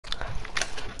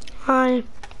Hi.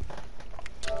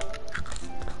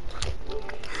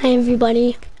 Hi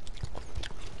everybody.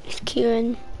 It's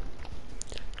Kieran.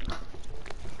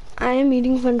 I am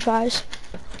eating french fries.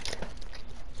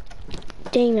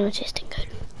 Dang, no, it's tasting good.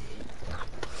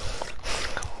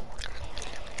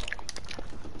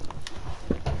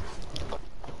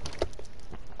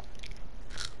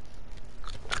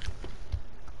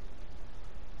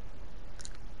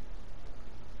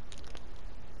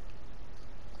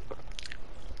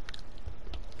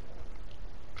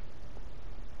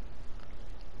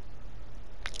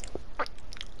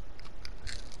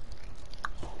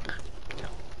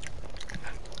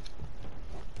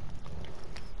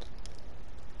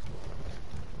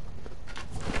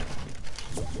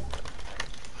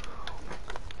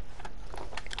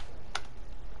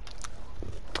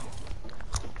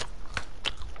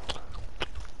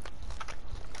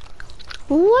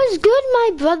 What's good, my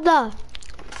brother?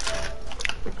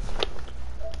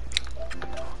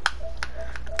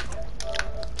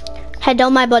 Hello,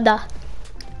 my brother.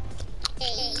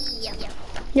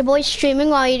 Your boy's streaming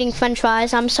while eating french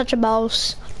fries. I'm such a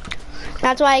boss.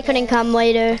 That's why I couldn't come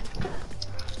later.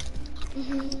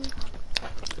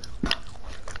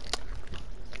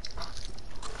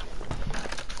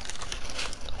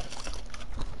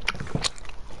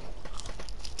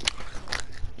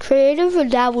 Creative or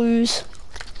Dawoos?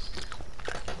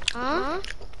 Huh?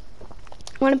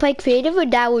 Wanna play creative or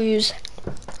Dawoos?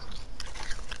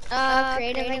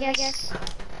 Creative, I guess.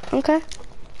 Okay.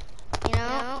 You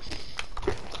know?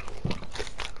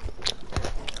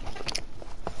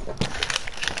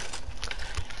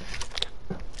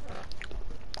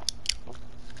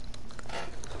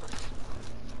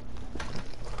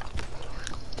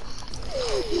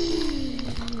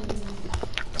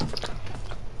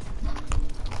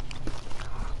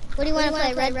 What do you want to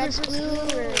play? Red vs. Blue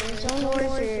or Zone Wars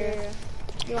or...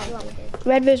 You want to play?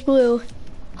 Red vs. Blue.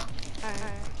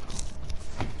 Alright.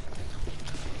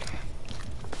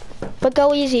 But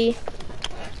go easy,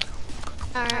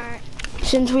 Alright.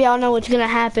 since we all know what's gonna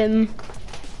happen.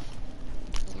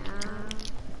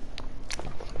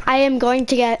 I am going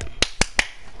to get...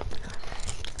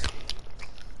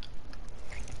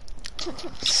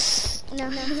 No.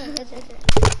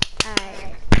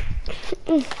 Alright.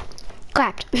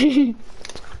 Clapped. Dang.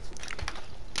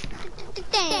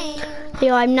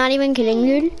 Yo, I'm not even kidding,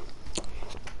 dude.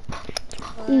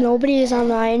 Nobody is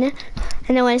online.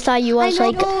 And then when I saw you, I was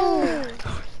like...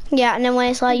 Yeah, and then when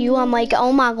I saw you, I'm like,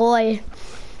 oh my god.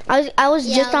 I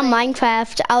was just on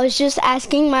Minecraft. I was just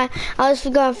asking I was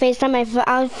gonna FaceTime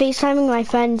I was FaceTiming my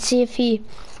friend to see if he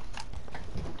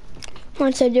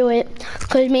wants to do it.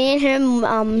 Cause me and him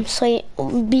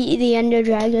beat the Ender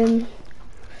Dragon.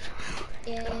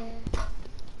 Yeah.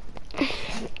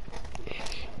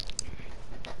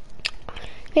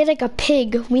 We had like a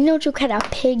pig. We know you had a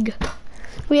pig.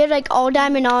 We had like all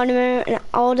diamond armor and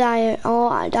all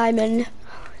diamond.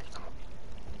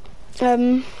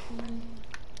 Do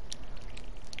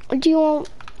you want?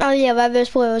 Oh yeah, Red vs.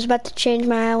 Blue. I was about to change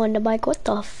my island. I'm like, what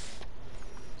the f?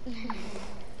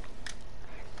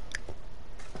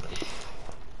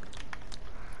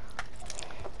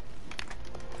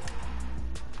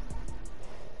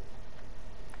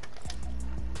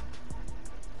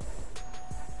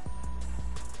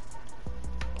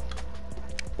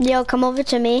 Yo, come over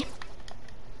to me.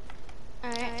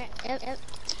 Alright. Yep.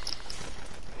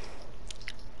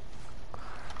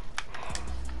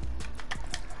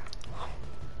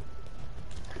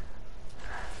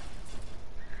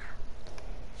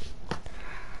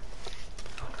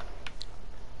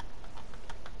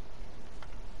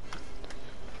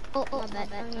 Oh, my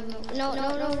bad. No,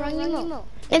 wrong emote.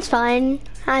 It's fine.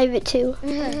 I have it too.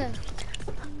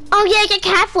 Oh yeah, I get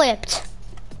cat flipped.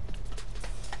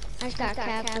 I just got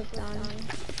cat flipped on.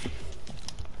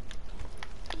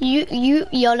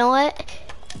 You know what?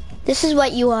 This is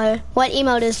what you are. What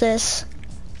emote is this?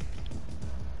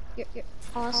 You're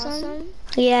awesome.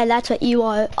 Yeah, that's what you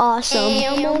are. Awesome.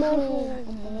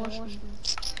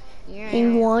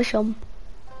 You're Awesome.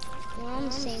 on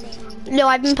the same team. No,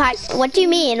 I've been what do you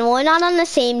mean? We're not on the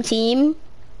same team.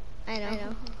 I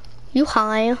know. You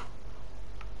high?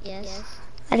 Yes.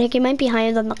 I think you might be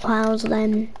higher than the clouds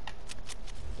then.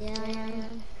 Yeah, I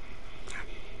am.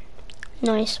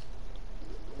 Nice.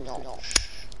 No.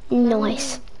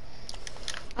 Nice.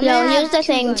 No, here's the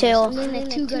thing too. I'm doing a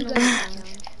 2-gun challenge.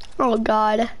 Oh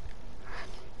god.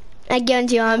 I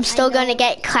guarantee you, I'm still gonna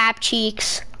get clap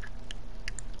cheeks.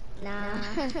 Nah.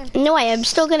 No way, I'm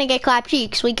still gonna get clap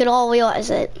cheeks. We could all realize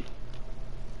it.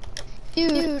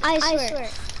 Dude, I swear.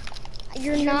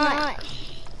 You're not.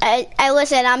 I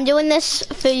listen, I'm doing this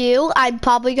for you. I'm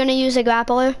probably gonna use a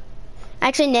grappler.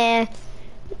 Actually, nah.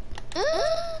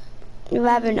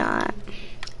 Rather not.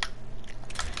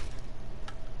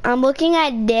 I'm looking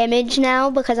at damage now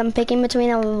because I'm picking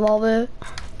between a revolver.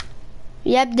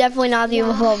 Yep, definitely not the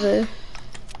revolver.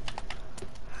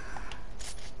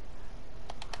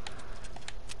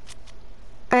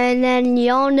 And then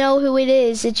y'all know who it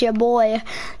is. It's your boy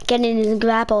getting his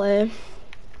grappler.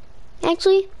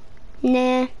 Actually,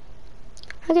 nah.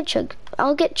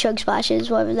 I'll get chug splashes,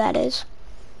 whatever that is.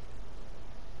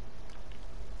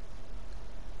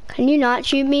 Can you not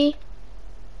shoot me?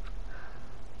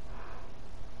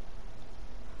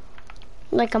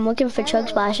 Like, I'm looking for chug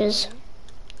splashes.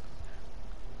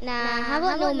 Nah, how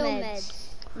about no meds?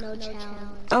 No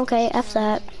challenge. Okay, F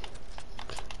that.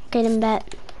 Okay, then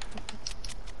bet.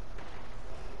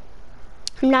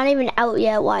 I'm not even out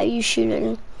yet. Why are you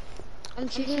shooting? I'm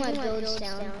shooting my builds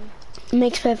down.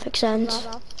 Makes perfect sense.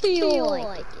 I feel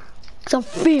like it. Cause I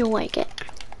feel like it.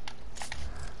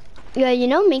 Yeah, you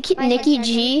know, Nikki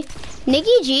G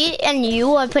and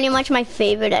you are pretty much my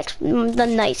favorite, the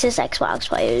nicest Xbox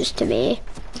players to me.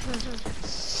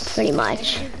 Pretty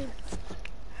much.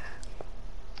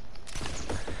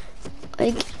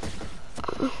 Like,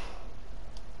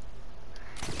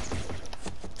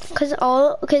 cause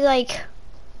like,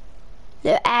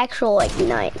 they're actual,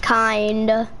 like,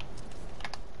 kind.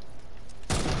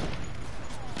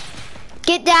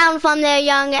 Get down from there,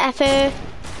 young effer.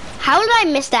 How did I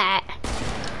miss that?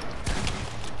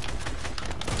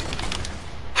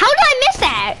 How did I miss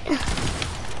that?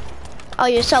 Oh,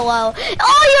 you're so low.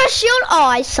 Oh, you're a shield. Oh,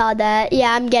 I saw that.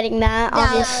 Yeah, I'm getting that.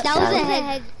 That was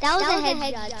a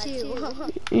headshot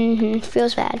too.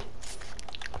 Feels bad.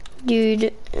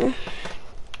 Dude.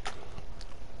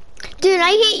 Dude,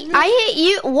 I hit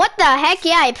you. What the heck?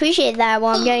 Yeah, I appreciate that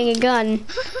while I'm getting a gun.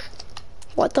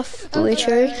 What the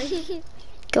Richard?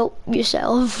 Go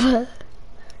yourself.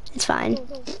 It's fine.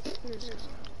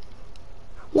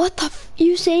 What the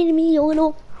you saying to me, you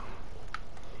little?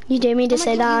 You dare me to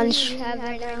say that?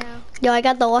 Yo, I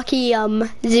got the lucky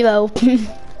 0.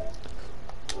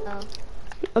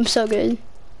 I'm so good.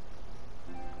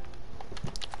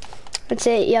 That's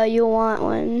it. Yo, you want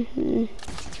one?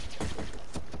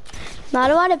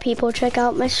 Not a lot of people check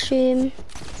out my stream.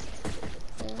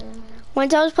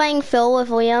 Once I was playing Phil with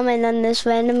Liam and then this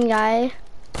random guy.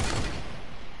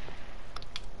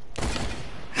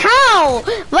 How?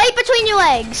 Right between your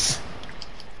legs.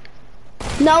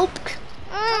 Nope.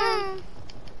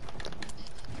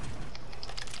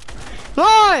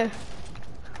 More.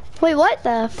 Wait, what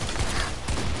the?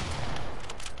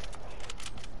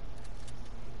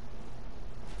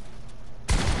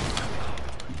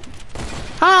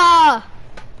 Ah!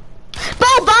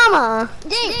 Obama!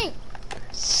 Dang!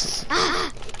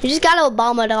 You just got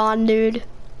Obama on, dude.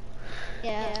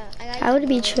 Yeah. I would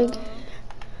be triggered.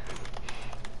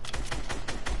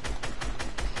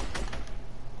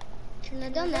 Shouldn't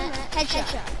have done that.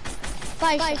 Headshot.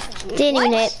 Fire. Didn't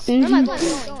even hit. Where am I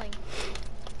going?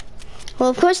 Well,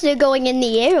 of course they're going in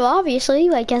the air, obviously.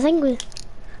 Like, I think we...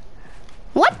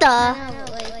 What the?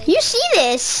 You see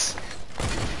this?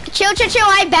 Chill,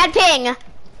 I have bad ping.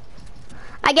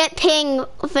 I get ping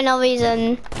for no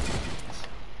reason.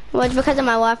 Well, it's because of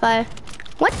my Wi-Fi.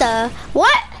 What the?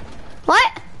 What?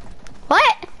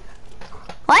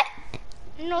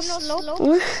 No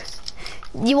slow.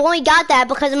 You only got that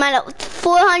because of my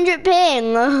 400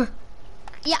 ping.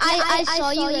 Yeah, I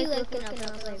saw you like looking up and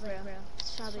I was like, bro,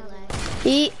 it's probably lag.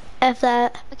 Eat F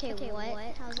that. Okay,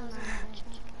 what? How's it not?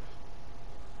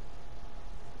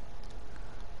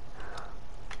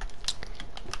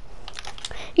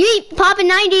 Yeet, poppin'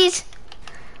 90s.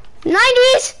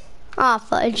 90s. Aw,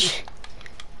 fudge.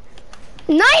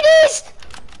 90s.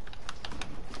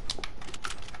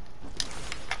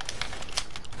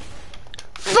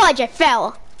 Fudge, I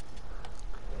fell.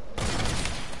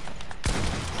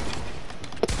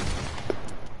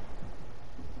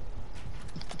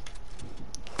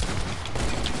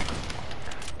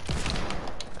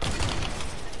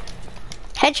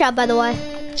 Headshot, by the way.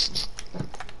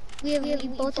 We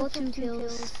both have 2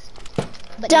 kills.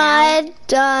 But Done.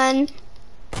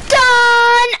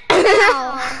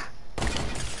 Ow.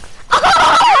 Oh!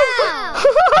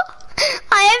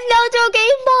 I have no joke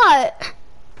aimbot.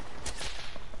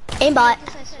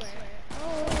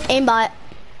 Aimbot.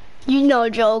 You know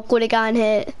joke would have gotten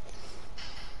hit.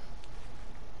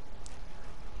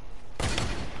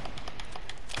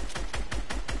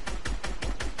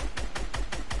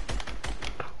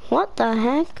 What the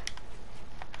heck?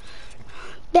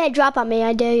 Bad drop on me,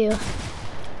 I dare you.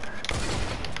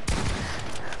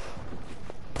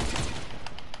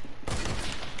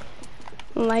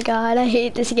 Oh my god, I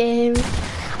hate this game.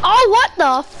 Oh, what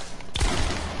the?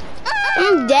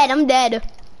 I'm dead.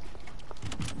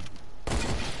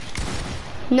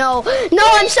 No,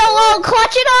 I'm so low.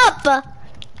 Clutch it up.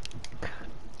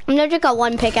 I'm gonna just got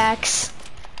one pickaxe.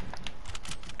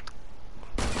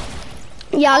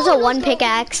 Yeah, I was at one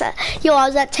pickaxe. Yo, I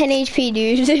was at 10 HP,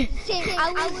 dude. I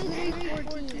was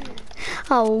 314.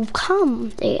 Oh,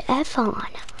 come the F on.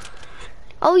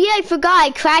 Oh yeah, I forgot.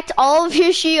 I cracked all of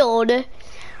your shield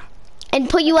and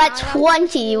put you at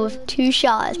 20 with 2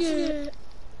 shots. Dude,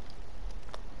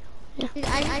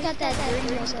 I got that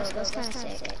green no-scope. That's kind of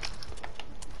sick.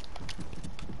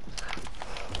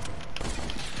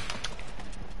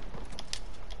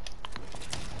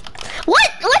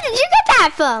 What did you get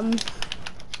that from?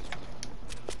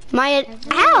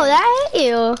 Ow, that hit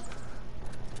you.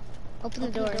 Open the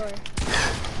door.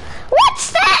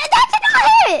 What's that? That's not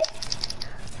hit.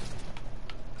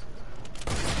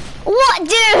 What, dude?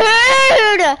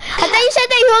 I thought you said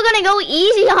that you were gonna go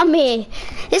easy on me.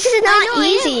 This is not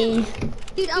easy.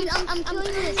 Dude, I'm killing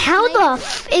you with How the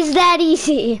f is that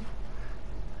easy?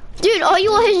 Dude, all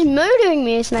you are is murdering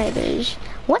me, snipers.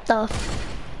 What the f?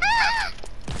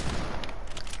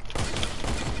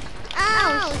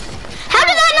 Ow! How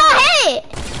did that not hit?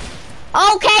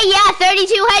 Okay, yeah,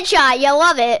 32 headshot. You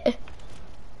love it.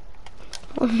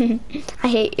 I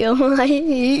hate you. I hate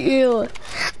you.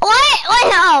 What?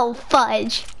 Oh,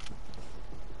 fudge.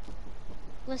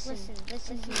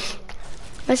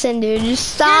 Listen, dude,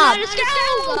 just stop. Let's go!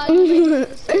 Oh no!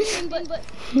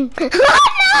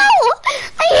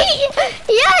 I hate you.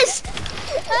 Yes!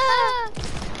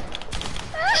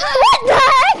 What the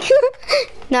heck?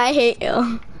 No, I hate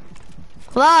you.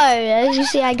 Wow, as you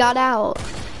see, I got out.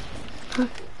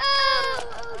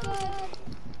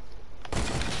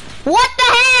 What the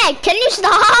heck? Can you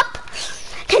stop?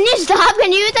 Can you stop?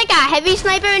 Can you use like a heavy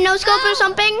sniper and no scope or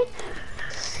something?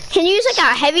 Can you use like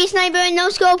a heavy sniper and no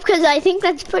scope? Because I think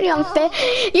that's pretty unfair.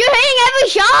 You're hitting every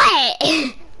shot.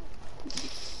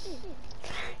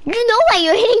 You know that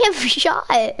you're hitting every shot.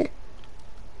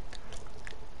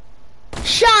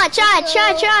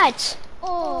 Shots.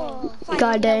 Oh,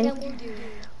 God dang.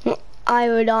 I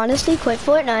would honestly quit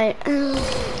Fortnite.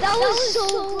 That was so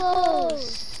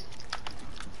close.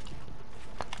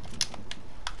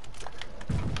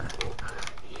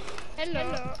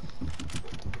 Hello.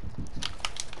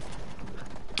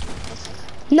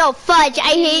 No, fudge, I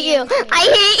hate you. I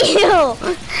hate you.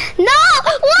 No,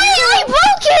 why? I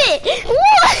broke it.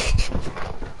 What?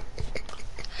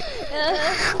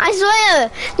 I swear,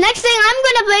 next thing I'm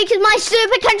gonna break is my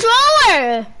stupid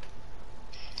controller.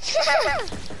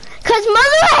 Cause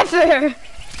mother effer.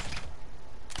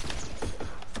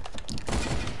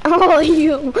 Oh,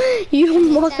 you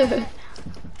mother.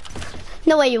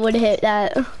 No way you would hit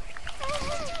that.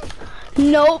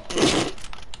 Nope.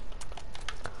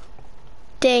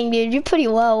 Dang, dude, you're pretty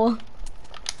low.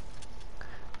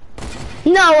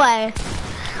 No way.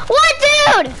 What,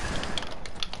 dude?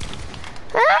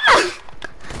 Ah!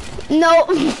 No.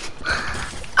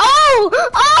 Oh!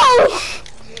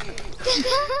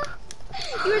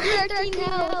 You're 13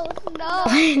 health. No.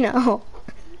 I know.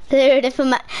 Dude,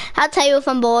 I'll tell you if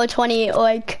I'm below 20,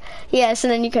 like, yes,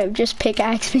 and then you can just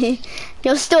pickaxe me.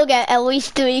 You'll still get at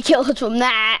least 3 kills from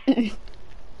that. Yeah.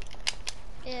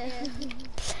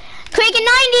 Quaking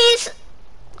 90s!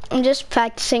 I'm just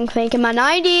practicing Quaking my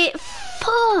 90.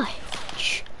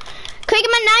 Fudge.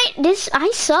 Quaking my 90. I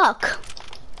suck.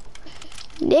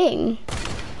 Dang.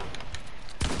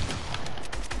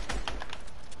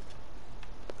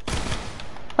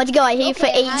 Let's go, I hit you for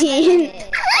 18.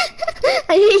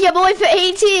 I hit your boy for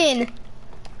 18.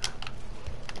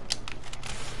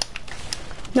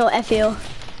 No, F you.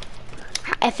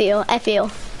 F you, F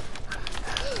you.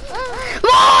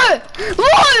 More!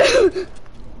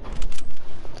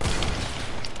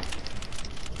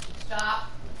 Stop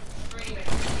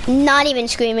screaming. Not even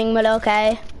screaming, but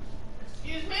okay.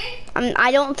 Excuse me?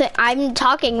 I don't think, I'm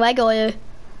talking regular.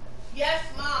 Yes,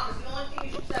 Mom. It's the only thing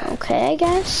you should say. Okay, I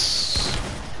guess.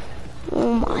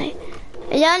 Oh my.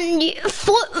 And then you,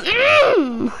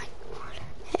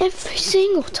 every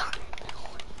single time.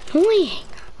 Annoying.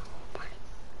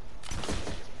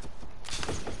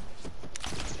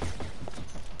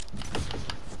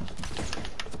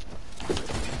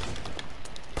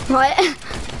 What?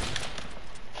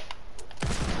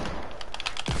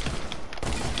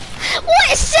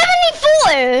 What?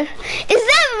 74? Is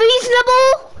that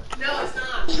reasonable? No, it's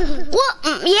not. Well,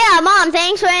 yeah, Mom,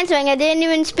 thanks for answering. I didn't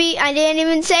even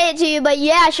say it to you, but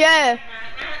yeah, sure.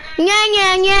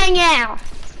 Yeah.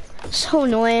 So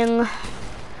annoying.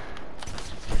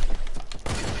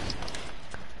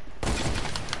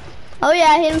 Oh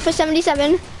yeah, I hit him for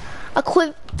 77. A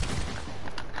quick.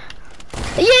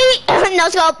 Yay! no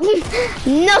scope.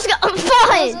 No scope.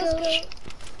 Fine.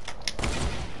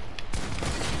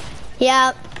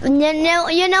 Yeah. No,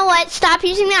 you know what? Stop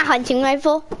using that hunting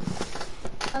rifle.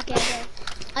 Okay.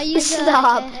 I'll use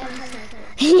Stop.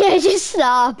 Yeah, just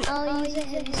stop. I'll use a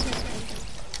heavy sniper.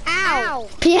 Ow!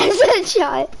 PS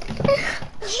headshot.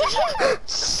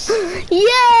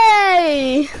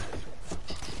 Yay!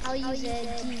 I'll use a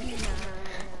D9.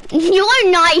 You are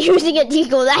not using a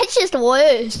deagle. That's just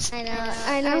worse. I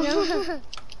know.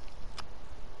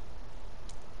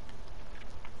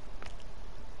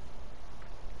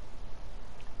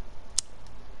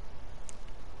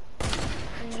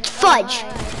 Fudge.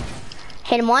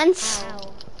 Hit him once.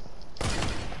 Ow.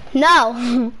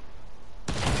 No.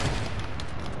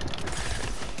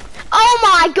 Oh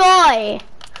my god.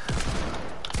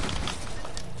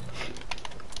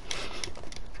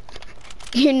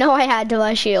 You know I had to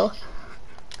rush you.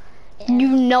 Yeah. You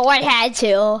know I had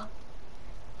to.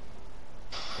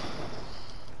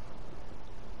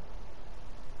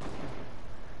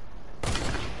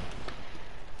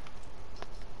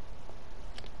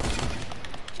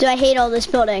 Do I hate all this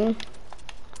building?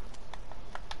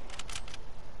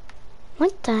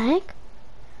 What the heck?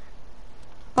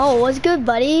 Oh, what's good,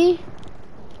 buddy?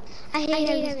 I hate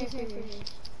heavy snipers.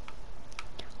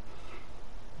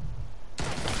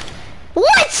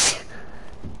 What?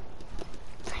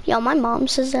 Yo, my mom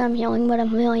says that I'm yelling, but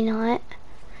I'm really not.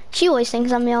 She always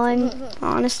thinks I'm yelling,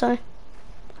 honestly.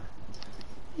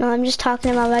 No, I'm just talking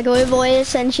in my regular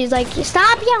voice, and she's like,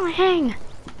 stop yelling!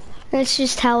 That's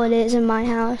just how it is in my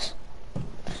house.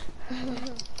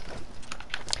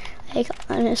 Like,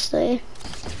 honestly.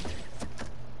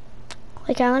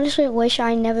 Like, I honestly wish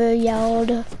I never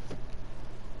yelled.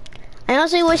 I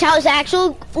honestly wish I was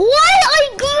actual. What? I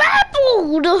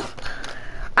grappled!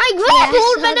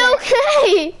 But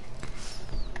okay!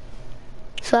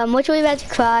 So I'm literally about to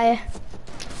cry.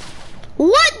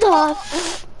 What the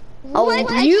f? Oh,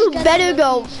 What? you better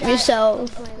go yourself.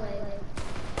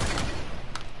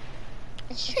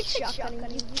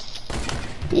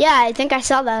 Yeah, I think I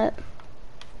saw that.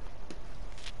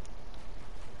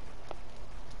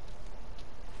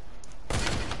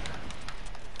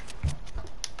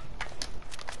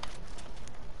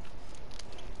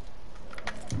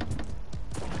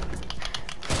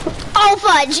 Oh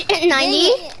fudge!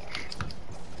 90.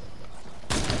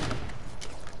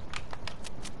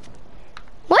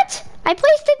 What? I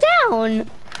placed it down.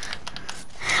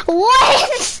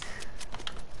 What?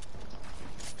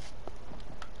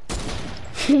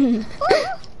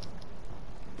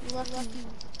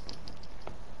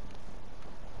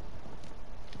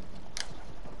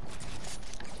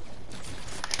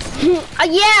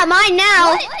 Yeah, mine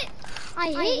now. What?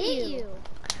 I hate you.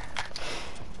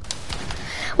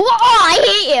 Whoa, I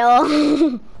hate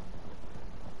you.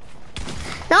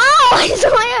 No, I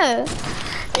swear.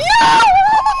 No!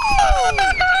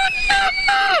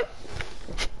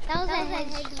 That was a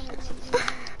headshot.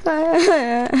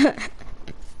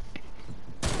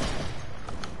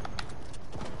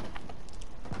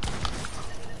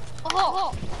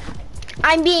 Oh.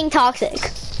 I'm being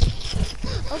toxic.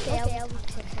 Okay.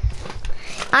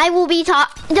 I will be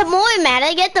the more mad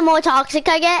I get, the more toxic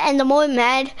I get, and the more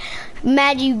mad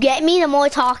you get me, the more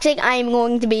toxic I am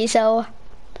going to be, so.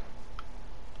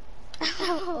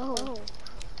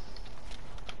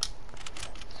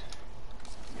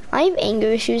 I have anger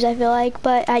issues, I feel like,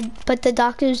 but the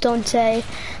doctors don't say.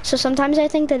 So sometimes I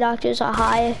think the doctors are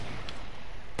high.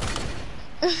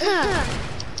 That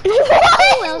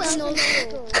was a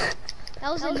no-scope.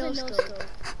 That was a no-scope.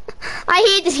 I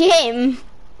hate this game.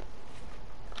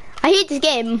 I hate this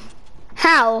game.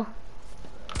 How?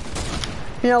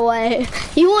 No way.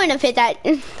 You wouldn't have hit that.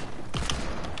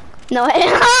 No way.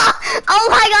 Oh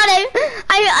my god,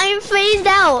 I'm phased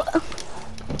out.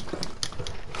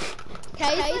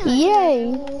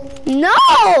 Yay.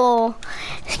 No!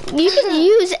 You can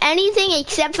use anything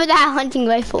except for that hunting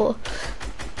rifle.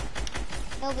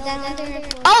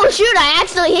 Oh shoot, I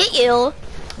actually hit you.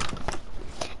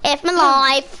 F my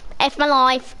life. F my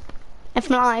life. F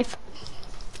my life.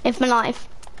 F my life.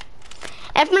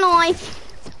 F my life.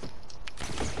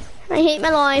 I hate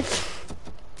my life.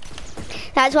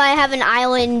 That's why I have an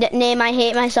island name I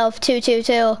hate myself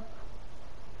 222.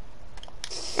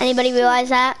 Anybody realize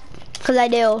that? Because I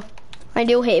do. I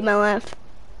do hate my life.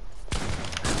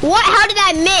 What? How did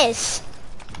I miss?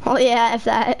 Oh yeah, if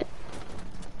that.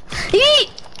 Yeet!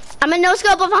 I'm a no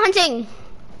scope of hunting.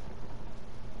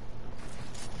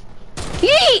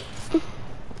 Yeet!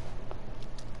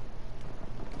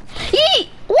 Yeet!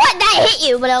 What? That hit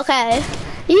you, but okay.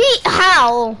 Yeet!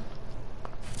 How?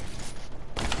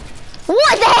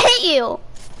 What? That hit you?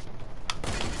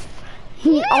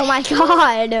 Oh my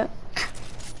god.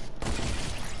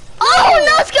 Oh,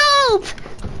 no scope!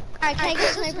 Alright, can I go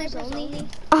snipers only?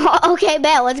 Oh, okay,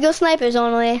 bet. Let's go snipers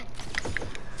only.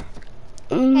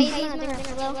 Hey, you not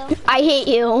hello? I hate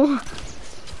you.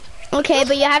 Okay,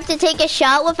 but you have to take a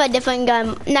shot with a different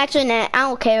gun. Actually, nah, I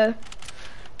don't care.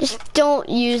 Just don't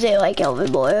use it like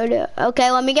overboard. Okay,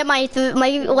 let me get my 3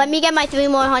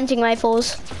 more hunting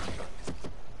rifles.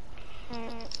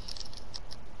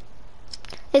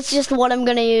 It's just what I'm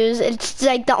gonna use. It's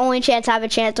like the only chance I have a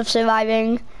chance of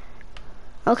surviving.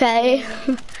 Okay.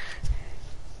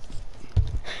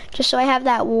 Just so I have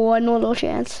that one little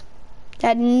chance.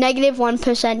 That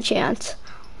 -1% chance.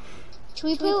 Should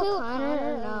we play with Connor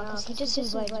or no? Because he just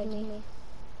invited me.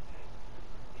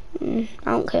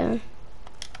 I don't care.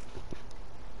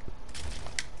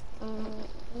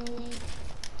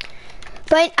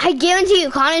 But I guarantee you,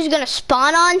 Connor's gonna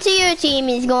spawn onto your team.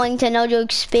 He's going to no joke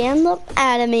spam up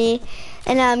at me,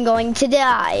 and I'm going to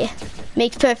die.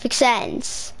 Makes perfect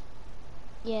sense.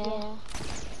 Yeah.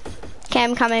 Okay,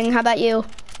 I'm coming. How about you?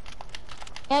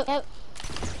 Yep.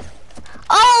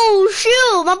 Oh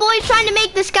shoot! My boy's trying to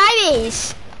make the sky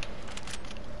base.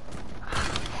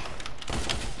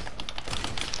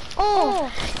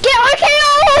 Oh. Get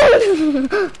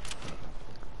RKO!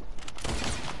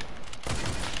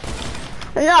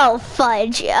 No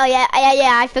fudge. Oh yeah.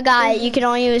 I forgot. You can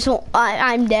only use.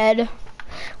 I'm dead.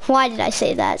 Why did I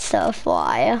say that stuff?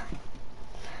 Why?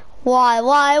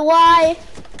 Why?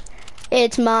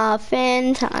 It's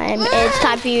muffin time. It's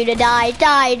time for you to die.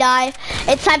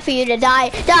 It's time for you to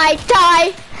die.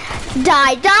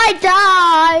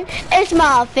 It's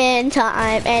muffin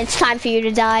time. And it's time for you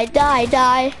to die.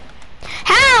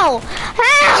 How?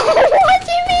 What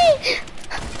do you mean?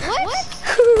 What?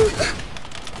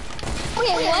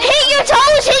 Okay, what? Hit your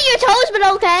toes, but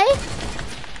okay.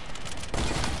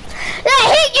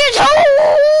 Hit your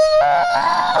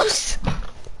toes!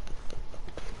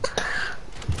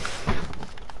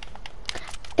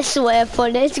 I swear,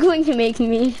 fun, it's going to make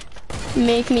me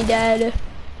dead.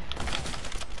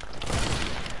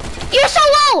 You're so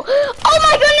low! Oh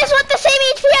my goodness, what the same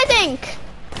HP, I think!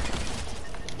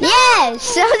 No!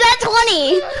 Yes, that's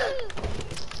 20.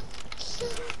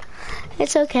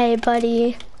 It's okay,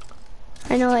 buddy.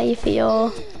 I know how you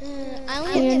feel.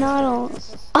 You're not all.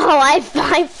 Oh, I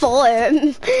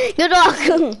 5'4". Good luck.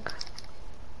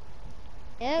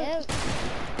 Yep.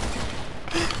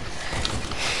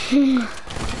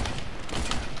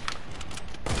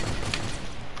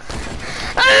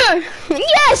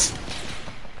 Yes.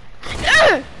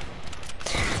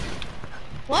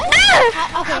 What?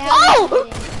 Okay. Oh!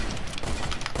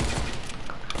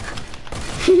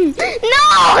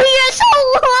 No, you're so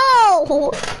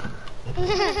low.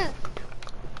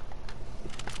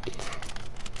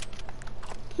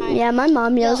 Yeah, my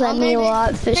mom yells at me a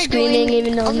lot for screaming,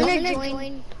 even though.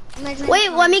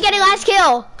 Wait, let me get a last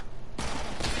kill.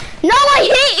 No, I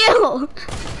hit you.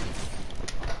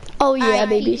 Oh yeah,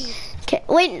 baby. Okay,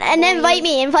 wait, and then invite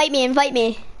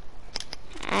me.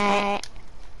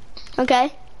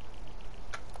 Okay.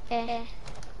 Okay.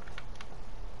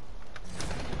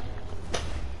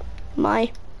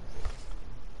 My.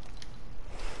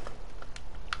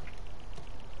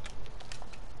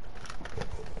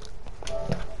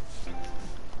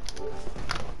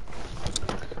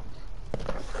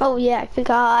 Oh yeah, I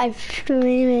forgot I'm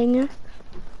streaming.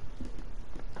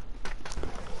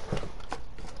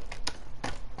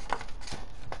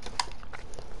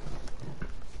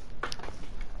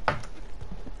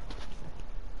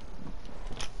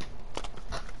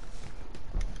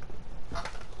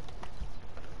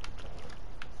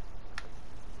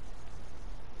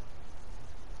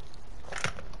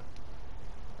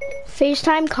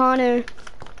 FaceTime Connor.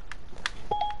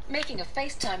 Making a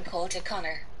FaceTime call to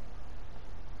Connor.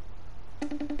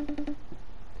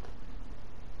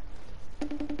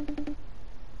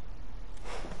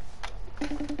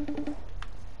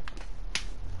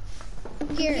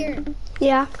 Here.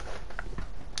 Yeah.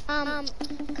 Connor's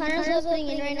loading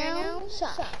in right now. So.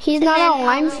 He's not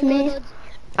online for me.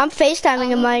 I'm FaceTiming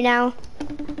him right now.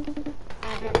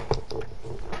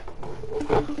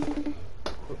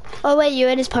 Oh wait, you're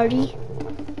at his party?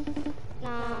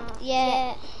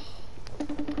 Yeah.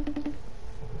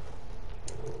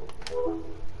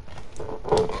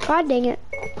 God dang it.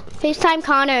 FaceTime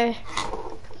Connor.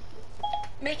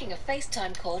 Making a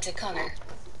FaceTime call to Connor.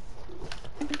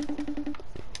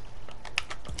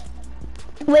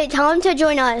 Wait, tell him to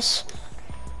join us.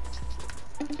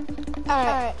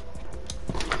 Alright.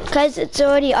 Cause it's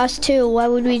already us two. Why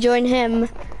would we join him?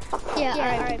 Yeah,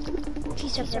 alright.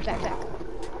 Peace up, back.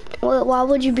 Well, why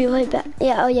would you be right back?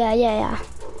 Yeah, oh yeah.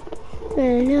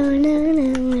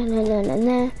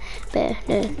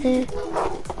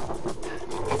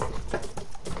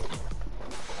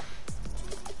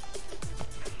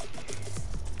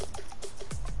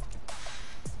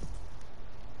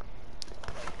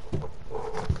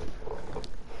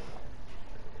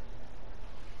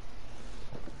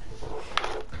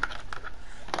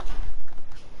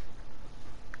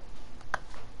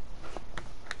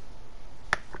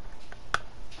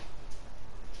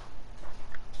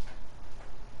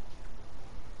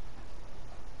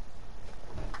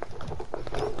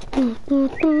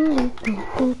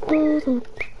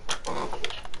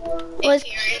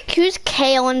 Who's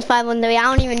K1513? I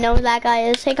don't even know who that guy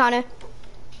is. Hey, Connor.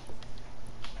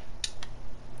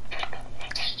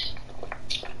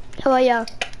 How are you?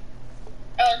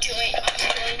 Oh, join.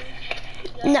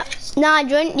 No,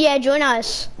 join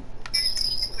us.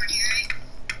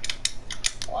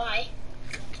 Why?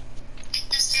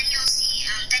 Because then you'll see,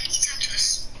 then you can talk to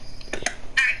us.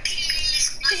 Alright,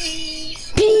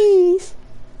 peace.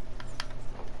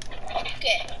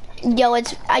 Okay.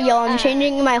 Yo, I'm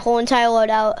changing my whole entire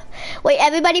loadout. Wait,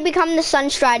 everybody become the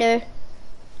Sunstrider.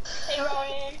 Hey,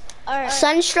 Ronan. Alright.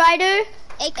 Sunstrider,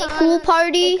 pool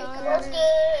party.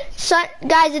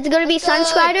 Guys, it's gonna be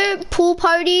Sunstrider, pool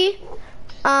party,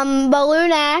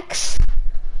 balloon axe,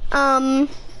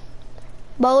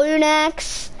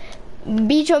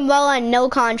 beach umbrella, and no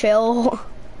contrail.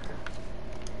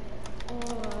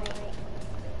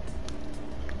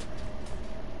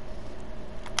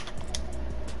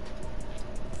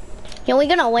 Yo, we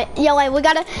gonna win. Yo, like, we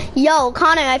gotta. Yo,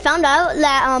 Connor, I found out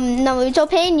that Naruto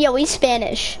Pain, yo, he's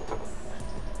Spanish.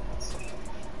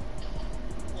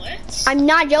 What? I'm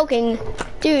not joking,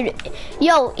 dude.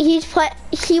 Yo, he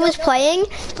was playing,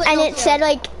 and it said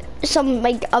like some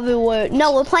like other word.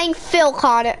 No, we're playing Phil,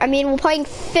 Connor. I mean, we're playing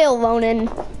Phil, Ronan.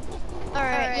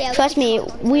 Alright, yeah. Trust me,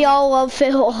 we all love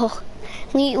Phil.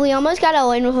 We almost got a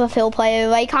win with a Phil player,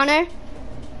 right, Connor?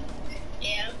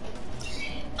 Yeah.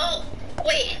 Oh,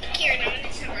 wait, Kieran, I'm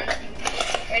gonna tell Ronan.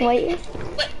 Ready? Wait.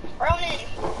 Wait, Ronan.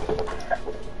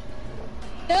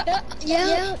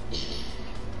 Yeah.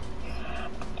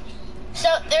 So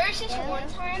there was this one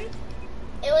time,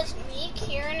 it was me,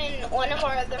 Kieran, and one of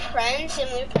our other friends, and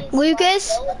we were playing Lucas?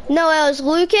 Squad Bill. No, it was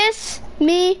Lucas,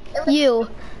 me, you.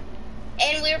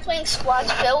 And we were playing Squad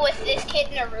Bill with this kid,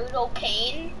 Naruto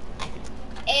Pain.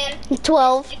 And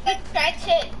 12.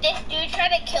 this dude tried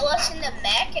to kill us in the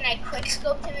mech, and I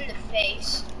quickscoped him in the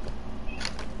face.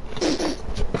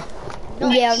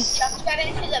 Yeah. I just got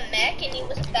into the mech, and he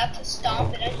was about to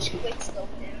stomp, and I just quickscoped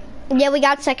him. Yeah, we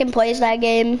got second place that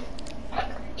game.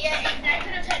 Yeah, and I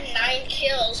could have had 9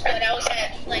 kills, but I was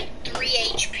at like 3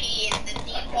 HP, and the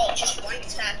default just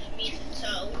one-tapped me in the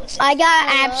toe. I got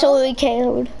absolutely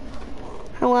KO'd.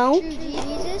 Hello? True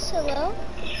Jesus, hello?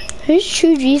 Who's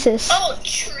True Jesus? Oh,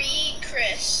 Tree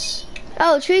Chris.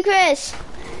 Oh, True Chris.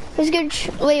 Who's good?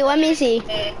 Wait, let me see.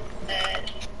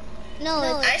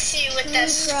 No, I see you with that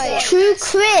right. True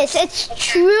Chris. It's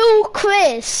True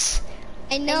Chris.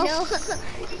 I know.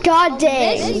 God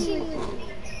dang.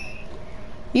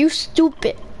 You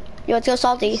stupid. Yo, let's go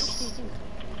salty.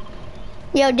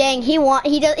 Yo, dang, he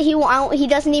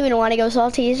doesn't even want to go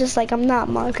salty. He's just like, I'm not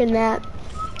marking that.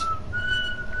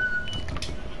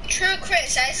 True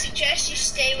Chris, I suggest you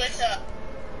stay with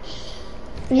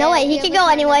No way, he can go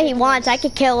anywhere he wants. I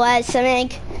could kill less. I mean,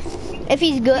 if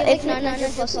he's good. If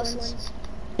 900 plus ones.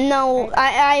 no,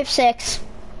 I have 6.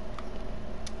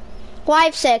 Well, I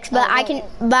have 6, but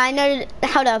but I know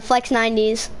how to flex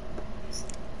 90s.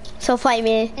 So fight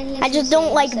me. I just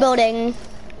don't like building.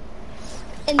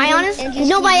 But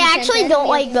I actually don't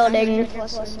like building.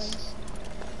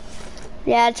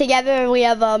 Yeah, together we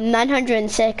have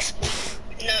 906.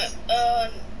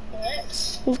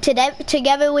 what?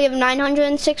 Together we have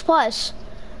 906 plus.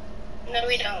 No,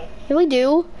 we don't. Yeah, we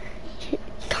do.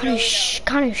 Connor, No, we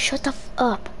Connor, shut the f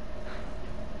up.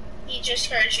 He just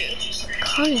heard you.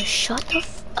 Connor, shut the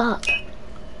f up.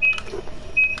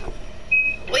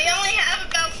 We only have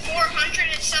about 400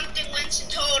 and something wins in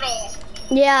total.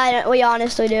 Yeah, we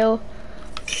honestly do.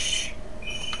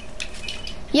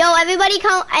 Yo, anybody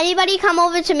come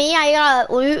over to me. I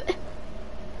got loot.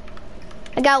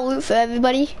 I got loot for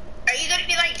everybody. Are you gonna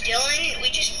be like Dylan? We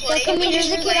just play. come We here, just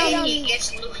there's a play. kid on He me.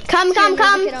 gets loot. Come. Get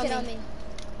on me.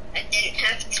 I didn't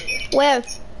have to. Where?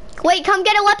 Wait, come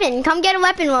get a weapon. Come get a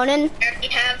weapon, Ronan. I already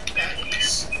have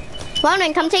guns.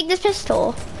 Ronan, come take this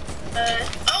pistol.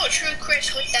 Oh, True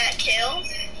Chris with that kill.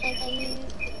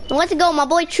 Let's go. My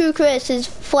boy True Chris is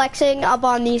flexing up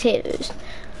on these haters.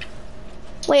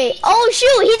 Wait. Oh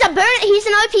shoot, he's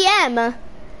an RPM.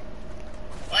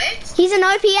 What? He's an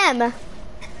RPM.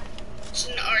 It's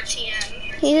an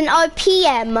RTM? He's an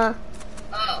RPM.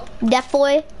 Oh, Deaf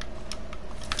boy.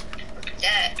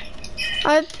 that.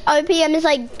 RPM is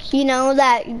like, you know,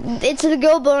 that it's the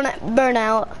girl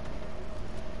burnout.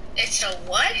 It's a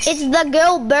what? It's the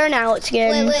girl burnout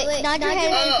skin. Wait. Nod your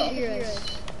head Oh. into yours.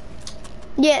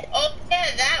 Yeah, Oh yeah,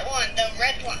 that one, the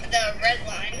red line.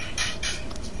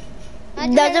 Nod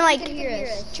your Doesn't head like- if you can hear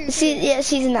us. True. yeah,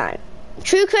 season 9.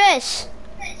 True Chris,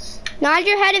 nod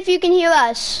your head if you can hear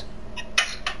us.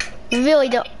 Really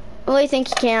think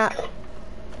you can't.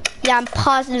 Yeah, I'm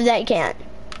positive that you can't.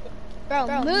 Bro,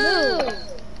 move.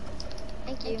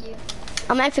 Thank you.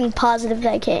 I'm effing positive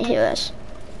that you can't hear us.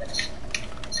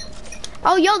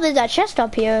 Oh, yo, there's that chest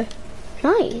up here.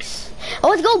 Nice. Oh,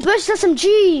 let's go burst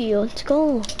SMG. Let's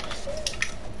go.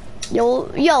 Yo,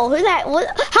 who's that? What?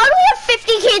 How do we have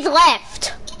 50 kids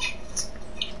left?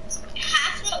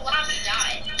 Half the lobby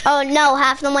died. Oh no,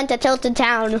 half of them went to Tilted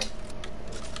Town.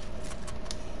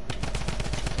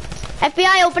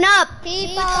 FBI, open up.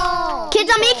 People.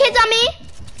 Kids on me, kids on me.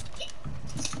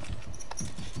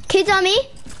 Kids on me.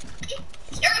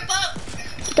 You're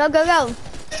above. Go, go, go.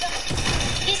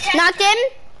 He's dead. Knocked him.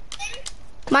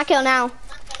 My kill now.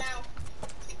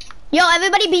 Yo,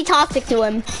 everybody be toxic to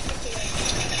him.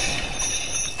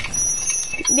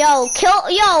 Yo,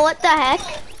 what the heck?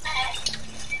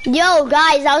 Yo,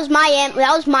 guys, that was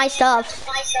my stuff.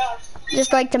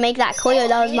 Just like to make that clear,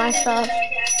 that was my stuff.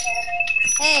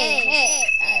 Hey.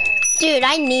 Dude,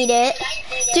 I need it.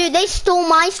 Dude, they stole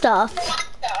my stuff.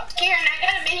 Kieran, I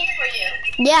got a mini for you.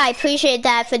 Yeah, I appreciate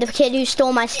that for the kid who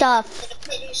stole my stuff.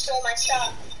 You stole my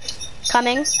stuff.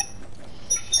 Coming.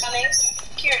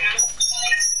 Kieran,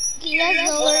 You guys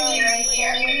know where right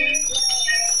here.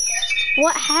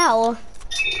 What? How?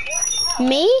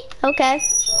 Me? Okay.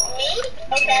 Me?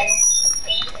 Okay.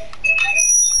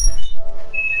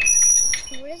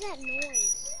 What is that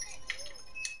noise?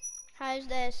 How's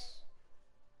this?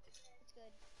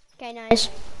 Okay, nice.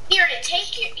 Kieran,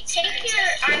 take your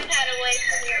iPad away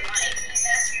from your mic.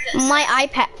 That's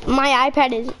My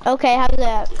iPad is okay. How's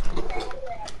that?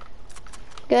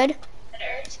 Good.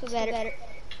 better.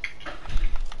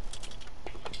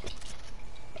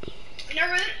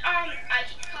 Naruto, I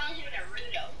keep calling him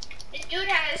Naruto. This dude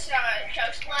has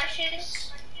chug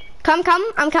splashes. Come.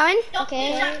 I'm coming. Don't Okay.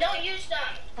 use them. Don't use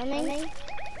them. Coming.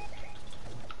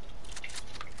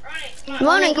 Running, come on.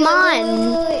 Ronan, come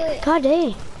on. God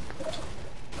dang.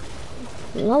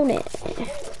 Loan it.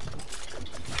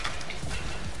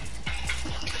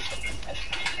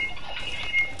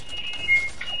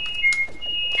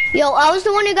 Yo, I was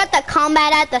the one who got the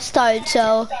combat at the start,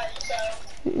 so.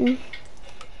 Mm.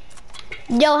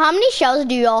 Yo, how many shells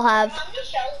do y'all have? How many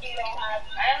shells do you all have?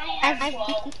 I only have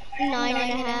 12.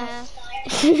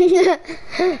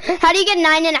 9.5. How do you get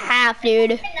 9.5,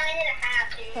 dude? 9.5,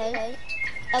 dude.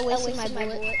 I wasted my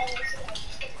bullet.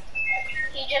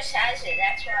 He just has it,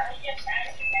 that's why.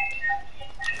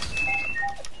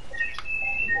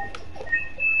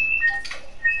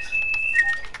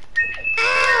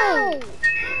 Ow!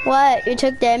 What? You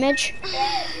took damage?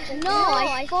 No,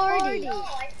 I farted. I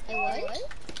what?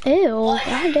 Ew,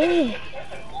 god dang.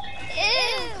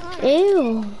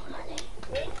 Ew.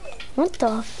 What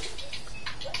the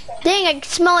dang, I can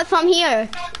smell it from here.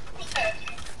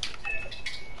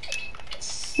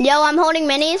 Yo, I'm holding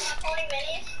minis.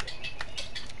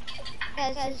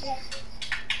 Guys, a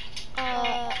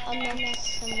mech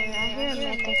somewhere. I hear a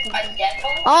mech, I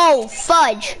think. Oh,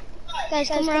 fudge. Guys,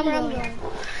 come around. Kieran,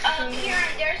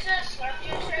 there's a slurp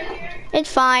juice right here.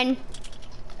 It's fine.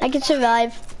 I can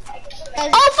survive.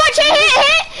 Guys, Oh, fudge,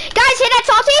 hit! Guys, hit that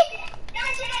salty.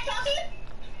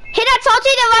 Hit that salty,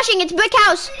 they're rushing. It's brick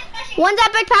house. One's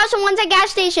at brick house and one's at gas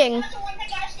station.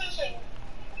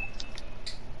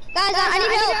 guys,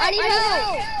 I need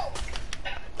help.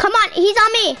 Come on, he's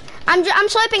on me. I'm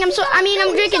slurping, I'm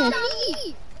drinking.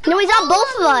 No, he's on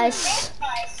both of us.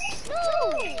 No.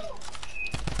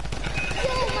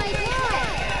 Oh my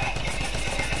god.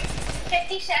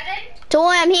 57? Don't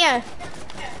worry, I'm here.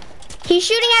 He's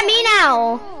shooting at me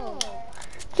now. Oh.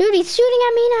 Dude, he's shooting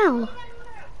at me now.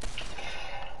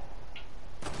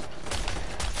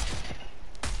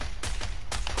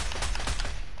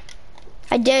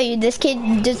 I dare you, this kid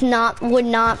would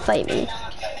not fight me.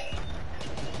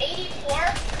 84?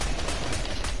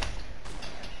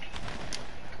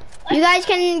 You guys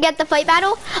can get the fight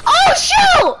battle. Oh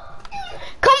shoot!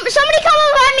 Somebody come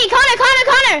behind me,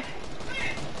 Connor.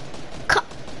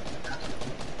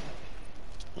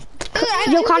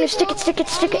 Yo, Connor, stick it.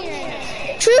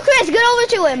 True Chris, get over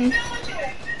to him.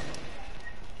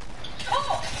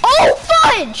 Oh,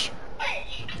 fudge!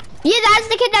 Yeah, that's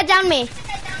the kid that downed me.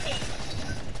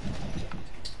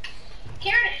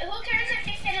 Kieran, who cares if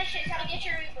you finish it? I'll get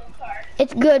your reboot card.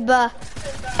 It's good, but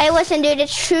hey, listen, dude.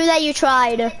 It's true that you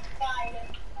tried.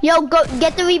 Yo, go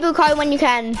get the reboot card when you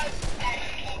can.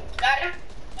 Got it?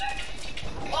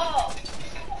 Oh.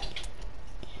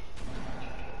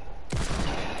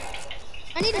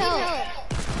 I need help.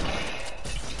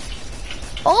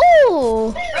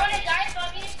 Oh. Ronan, guys,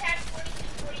 Bobby is tag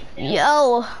 42.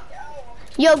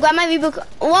 Yo, grab my reboot card.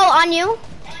 Whoa, on you.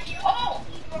 Oh,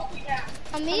 he broke me down.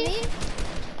 On me?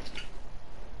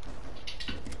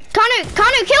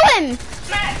 Connor, kill him.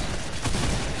 Smash.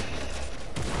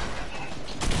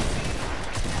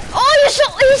 Oh,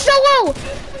 he's so low.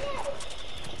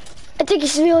 I think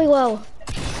he's really low.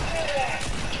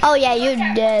 Oh yeah, you're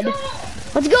dead.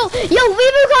 Let's go. Yo,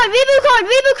 reboot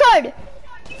card.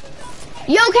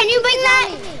 Yo, can you bring that?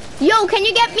 Yo, can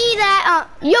you get me that?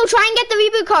 Yo, try and get the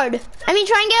reboot card. I mean,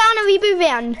 try and get on a reboot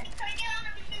van.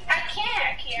 I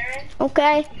can't, Kieran.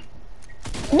 Okay.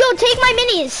 Yo, take my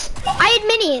minis. I had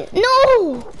minis.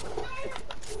 No.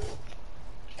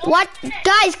 What?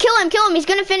 Guys, kill him. He's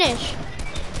gonna finish.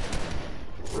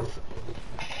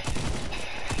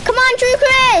 Come on, True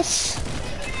Chris.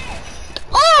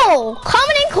 Oh,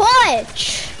 coming in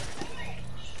clutch.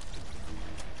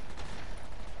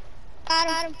 Got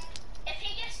him. If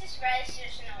he gets this res,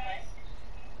 there's no way.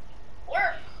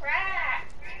 We're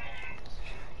cracked.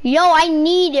 Yo, I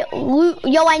need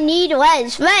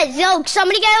res. Yo,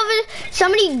 somebody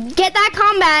get that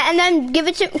combat and then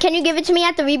can you give it to me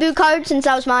at the reboot card since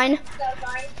that was mine?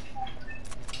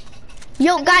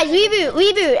 Yo, guys,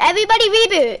 reboot. Everybody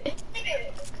reboot.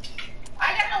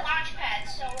 I got the launch pad,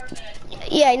 so we're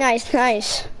good. Yeah, nice.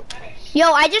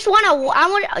 Yo,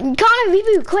 Connor,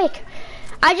 reboot, quick.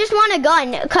 I just want a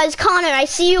gun, cause Connor, I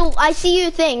see your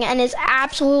thing, and it's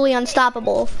absolutely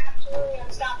unstoppable.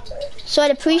 So I'd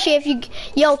appreciate if you,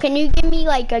 yo, can you give me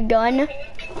like a gun,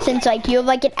 since like you have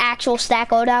like an actual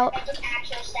stack loadout,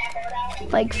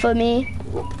 like for me.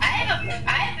 I have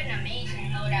an amazing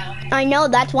loadout. I know,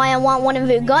 that's why I want one of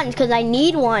your guns, cause I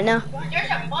need one. There's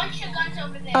a bunch of guns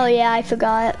over there. Oh yeah, I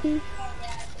forgot. I need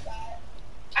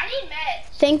meds.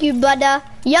 Thank you, brother.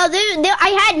 Yo, I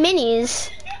had minis.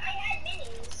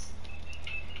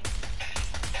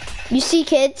 You see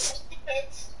kids?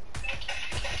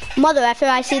 Mother effer,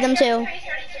 I see them too.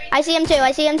 I see them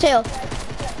too.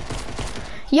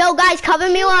 Yo, guys, cover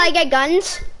me while I get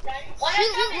guns.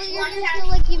 Shoot, you're gonna feel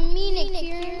like you mean it,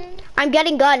 Kieran. I'm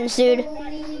getting guns, dude.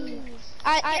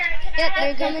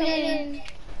 They're coming in.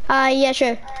 Yeah,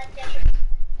 sure.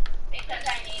 Because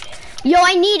I need it. Yo,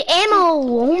 I need ammo.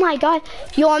 Oh my god.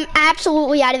 Yo, I'm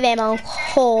absolutely out of ammo.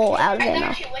 Oh, out of ammo.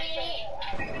 What do you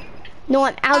need? No,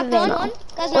 I'm out of ammo.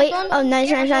 Wait, oh, nice.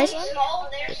 Small,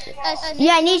 there's small.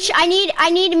 Yeah, I need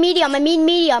a medium. I need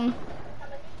medium.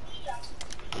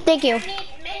 Thank you. I need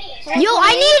minis. Yo,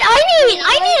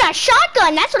 I need a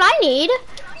shotgun. That's what I need.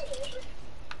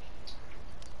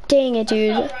 Dang it,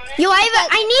 dude. Yo,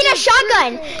 I need a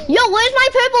shotgun. Yo, where's my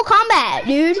purple combat,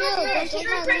 dude?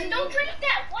 Don't drink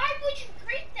that. Why would you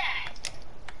drink that?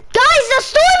 Guys, the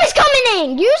storm is coming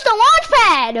in. Use the launch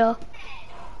pad.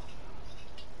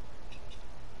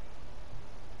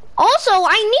 Also,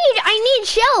 I need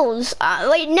shells.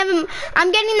 Wait,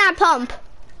 I'm getting that pump.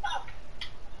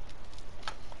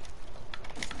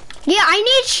 Yeah, I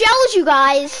need shells, you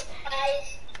guys.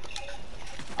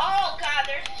 Oh god,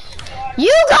 there's.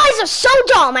 You guys are so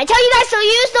dumb. I tell you guys to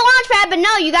use the launch pad, but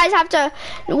no, you guys have to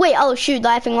wait. Oh shoot, the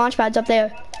effing launch pad's up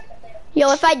there.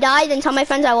 Yo, if I die, then tell my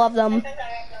friends I love them.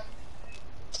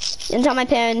 And tell my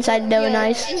parents they were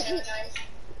nice.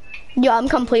 Yo, I'm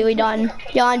completely done.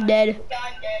 Yo, I'm dead.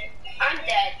 I'm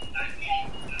dead.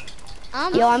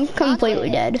 Yo, I'm completely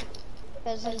dead.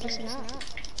 Because I'm just not.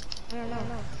 I don't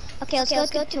know. Okay,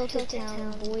 let's go Tilted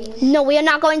Town, boys. No, we are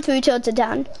not going through Tilted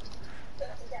Town.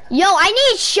 Yo, I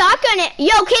need shotgun.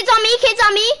 Yo, kids on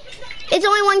me. It's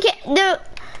only one kid.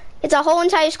 It's a whole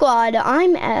entire squad.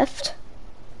 I'm effed.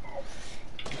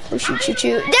 Oh, shoot. They're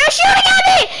shooting at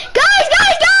me!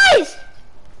 Guys!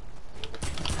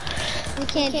 We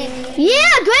can't do it.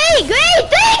 Yeah, great.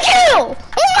 Thank you!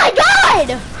 Oh my god!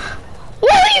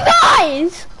 Where are you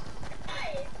guys?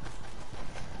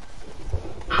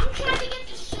 I'm trying to get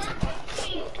the circle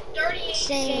between 38.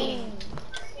 Same.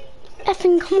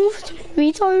 Effing come over to me,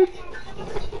 retard.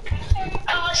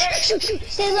 Oh,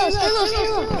 there's. Stay low.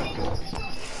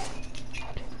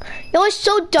 Yo, it's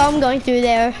so dumb going through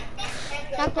there.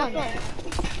 Knock one.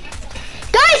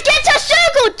 Guys, get to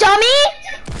circle, dummy!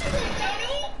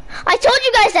 I told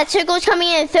you guys that circle's coming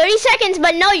in 30 seconds,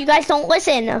 but no, you guys don't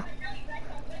listen.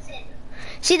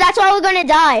 See, that's why we're gonna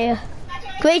die.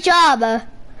 Great job.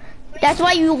 That's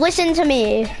why you listen to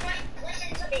me.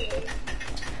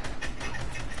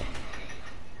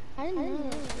 didn't know.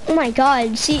 Oh my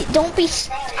god, see, don't be...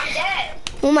 I'm dead.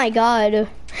 Oh my god.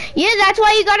 Yeah, that's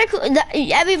why you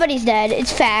gotta... Everybody's dead.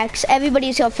 It's facts.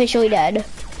 Everybody's officially dead.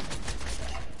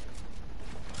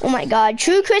 Oh my god.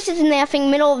 True Chris is in the effing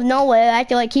middle of nowhere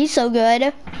acting like he's so good.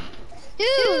 Dude,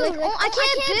 like, oh, I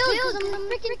can't build because I'm in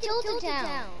freaking Tilted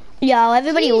Town. Yo,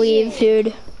 everybody leave,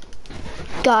 dude.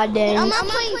 God dang. I'm not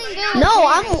playing Phil. No,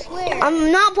 I swear.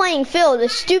 I'm not playing Phil. The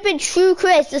stupid True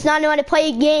Chris does not know how to play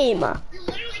a game. You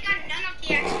literally got none of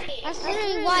the XP. That's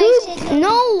literally why I said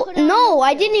No,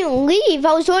 I didn't even leave.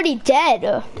 I was already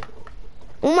dead.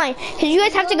 Oh my, because you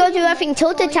guys have to go through effing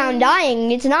Tilted Town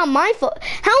dying. It's not my fault.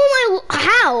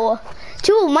 How?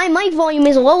 Dude, my mic volume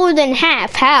is lower than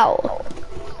half. How?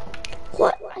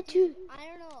 What? Dude. I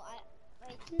don't know.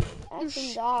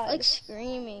 You're like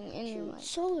screaming in your mic.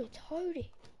 So retarded.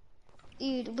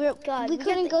 Dude, we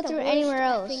couldn't go through anywhere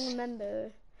else.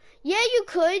 Member. Yeah, you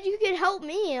could. You could help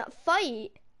me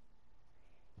fight.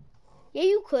 Yeah,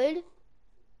 you could.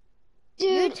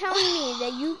 Dude. You're telling me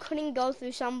that you couldn't go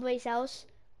through someplace else?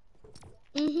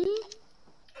 Mhm.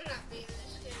 I'm not being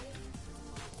this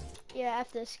good. Yeah,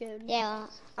 after this good. Yeah.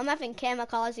 I'm effing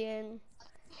kamikaze.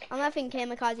 I'm effing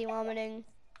kamikaze vomiting.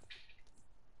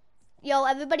 Yo,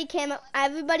 everybody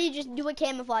just do a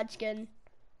camouflage skin.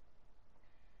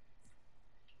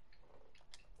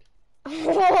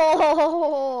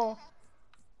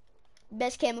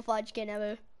 Best camouflage skin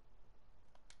ever.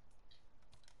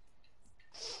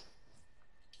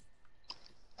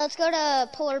 Let's go to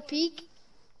Polar Peak.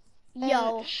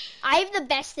 Yo, I have the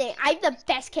best thing. I have the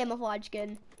best camouflage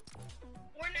skin.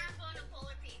 We're not going to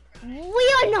Polar Peak, bro.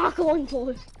 We are not going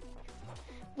for it.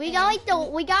 We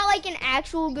got like an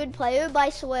actual good player, but I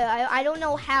swear I don't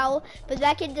know how, but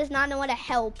that kid does not know how to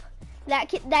help. That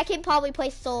kid probably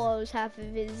plays solos half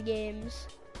of his games.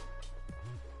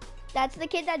 That's the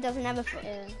kid that doesn't have a friend.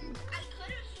 I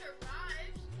could have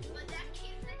survived, but that kid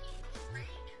freaking drank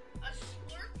a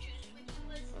slurp juice when he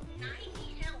was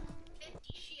 90 health,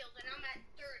 50 shield, and I'm at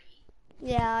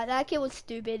 30. Yeah, that kid was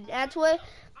stupid. That's what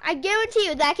I guarantee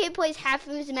you. That kid plays half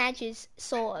of his matches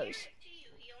solos. He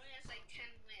only has like 10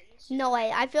 wins. No way.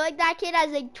 I feel like that kid has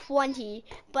like 20,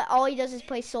 but all he does is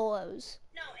play solos.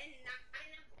 No,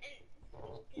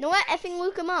 You know what? Effing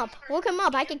look him up. Look him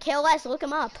up. I could care less. Look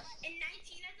him up. in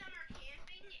 19 of them are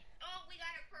camping. Oh, we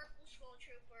got a purple skull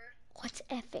trooper. Let's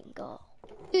effing go.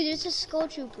 Dude, it's a Skull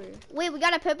Trooper. Wait, we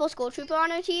got a purple skull trooper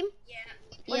on our team? Yeah,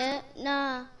 Yeah,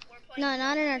 nah. we're playing. No,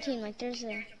 not in our team. Like, there's a...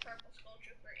 There's a purple skull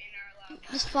trooper in our lobby.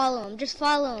 Just follow him. Just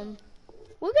follow him.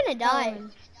 We're gonna die.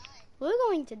 We're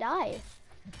going to die.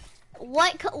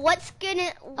 What's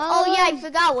gonna... Oh yeah, I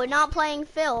forgot. We're not playing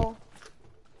Phil.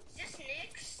 Is this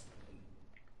Nyx?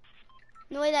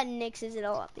 No way that Nyx is in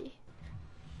a lobby.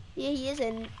 Yeah, he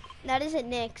isn't. That isn't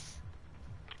Nyx.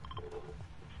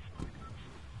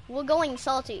 We're going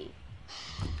salty.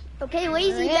 Okay,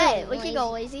 lazy Really? bet. We can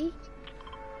go lazy.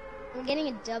 We're getting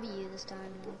a W this time.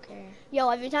 I don't care. Yo,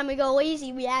 every time we go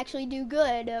lazy, we actually do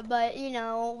good. But you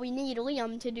know, we need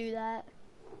Liam to do that.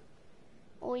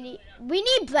 We need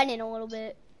Brennan a little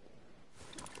bit.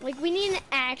 Like we need an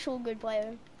actual good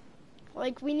player.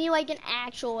 Like we need like an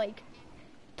actual like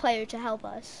player to help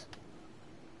us.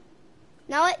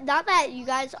 Not that you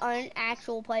guys aren't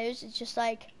actual players. It's just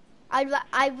like I'd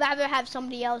rather have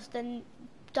somebody else than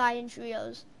die in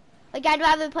trios. Like I'd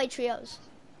rather play trios.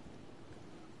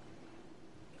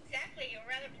 Exactly, you'd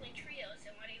rather play trios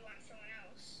than why do you want someone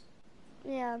else?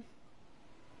 Yeah.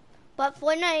 But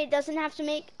Fortnite doesn't have to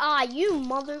make you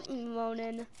mother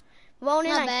Ronan. Ronan,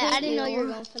 Not bad. I didn't know you were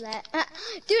going for that.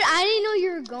 Dude, I didn't know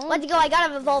you were going. Let's go. I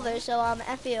got a revolver, so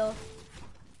F you. Oh.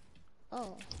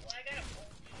 Well, I got a bolt.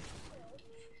 Oh,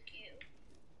 cute.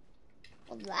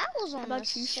 Well, that was How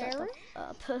about you shut unnecessary.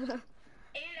 up? And I got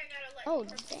a Oh,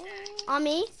 purple damn. stack, On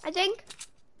me, I think.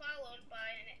 followed by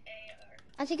an AR.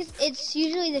 I think it's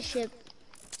usually the ship.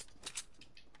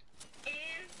 And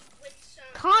with some...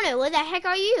 Connor, where the heck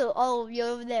are you? Oh, you're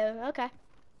over there. Okay. I'm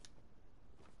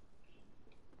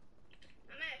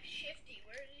at Shifty.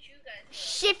 Where did you guys go?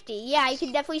 Shifty. Yeah, I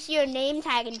can definitely see your name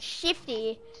tag in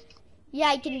Shifty. Yeah,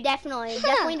 I can definitely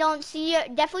don't see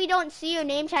your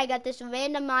name tag at this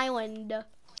random island.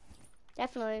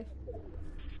 Definitely.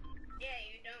 Yeah,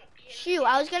 you don't. Shoot,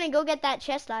 I was gonna go get that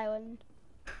chest island.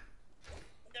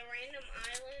 The random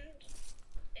island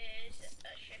is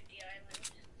a Shifty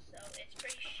island, so it's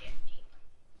pretty shifty.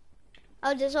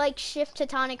 Oh, there's like shift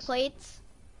tectonic plates.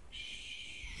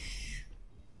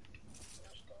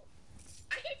 Let's go.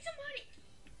 I hit somebody!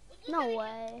 Look No at it.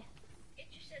 way. It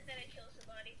just said that I killed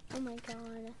somebody. Oh my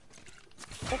god.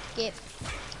 Okay.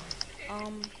 You know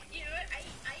what?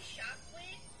 I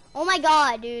shockwave Oh my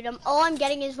god, dude. All I'm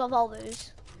getting is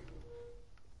revolvers.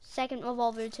 Second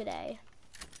revolver today.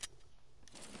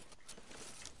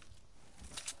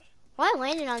 Well, I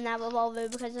landed on that revolver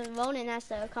because of Ronan has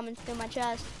to come and steal my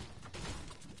chest.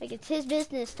 Like, it's his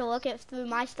business to look through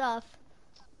my stuff.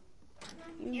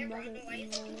 You mother.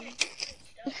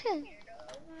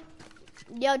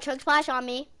 Yo, chug splash on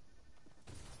me.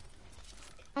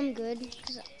 I'm good,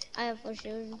 because I have full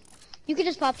shield. You could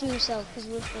just pop them yourself, because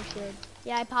we're full shield.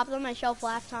 Yeah, I popped on my shelf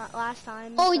last time.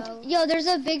 Oh, so. yo, there's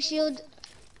a big shield.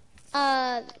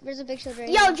 There's a big shield right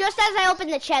Yo, here. just as I open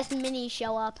the chest, minis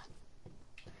show up.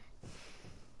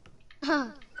 Huh.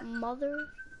 Mother.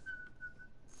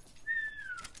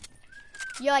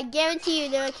 Yo, I guarantee you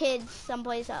there are kids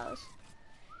someplace else.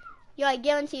 Yo, I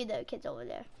guarantee you there are kids over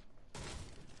there.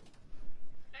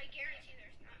 I guarantee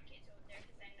there's not kids over there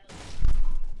because I know that.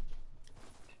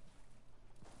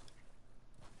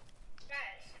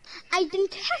 Guys, I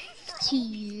didn't have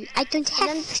to. I don't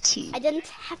have to. I didn't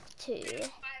have to. 5 wood.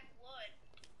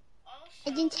 Also, I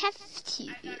didn't have to. I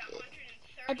got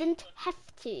 130 I didn't wood. have to.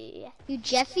 You,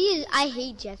 Jeffy, I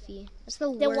hate Jeffy. That's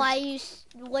the Then worst. why you?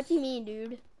 What do you mean,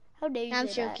 dude? How dare you I'm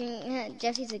say that? joking.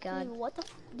 Jeffy's a god. Dude, what the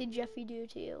f did Jeffy do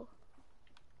to you?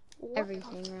 What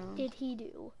Everything the f wrong. did he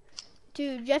do?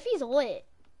 Dude, Jeffy's lit.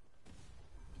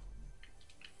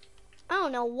 I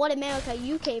don't know what America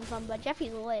you came from, but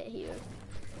Jeffy's lit here.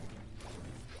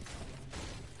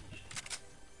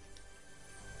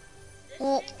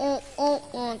 Come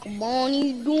on,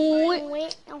 you do it. Wait,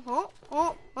 wait,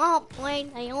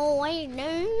 I always do.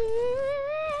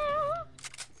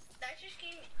 That just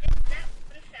gave me, that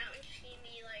one fountain just gave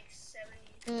me like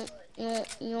 70 wood.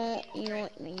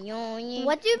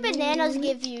 What do bananas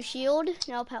give you? Shield?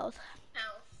 No health.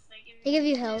 Health. They give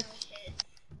you health. Hit.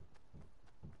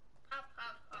 Pop,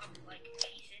 pop, pop, like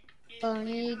basic.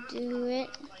 Bunny, do it.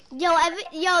 Yo, every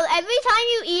time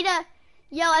you eat a,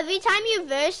 every time you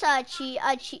verse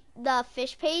the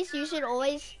fish paste, you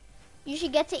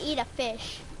should get to eat a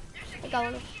fish. There's a Like kid a on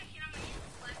little- me, a kid on my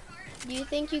black card. Do you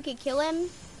think you could kill him? Yeah,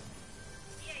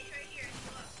 he's right here.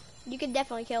 Look. You could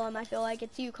definitely kill him. I feel like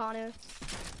it's you, Connor.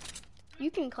 You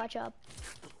can clutch up.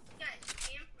 Guys,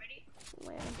 Cam, ready?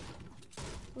 Where?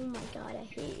 Oh my god, I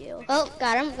hate you. Oh,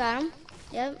 got him.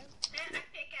 Yep. I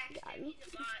pickaxed him. He's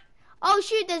a bot. Oh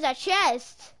shoot, there's a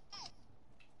chest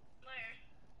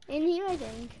Where? in here, I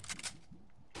think.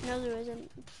 No, there isn't.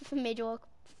 Major look.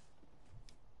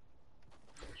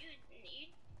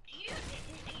 You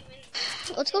didn't even.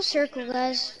 Let's go circle,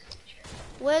 guys.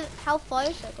 Where? How far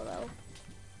is circle though?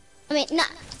 I mean, not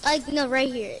like no,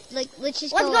 right here. Like, let's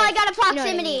just Let's go. go. I like, got a you know what I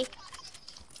proximity. mean.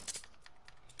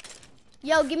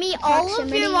 Yo, give me all of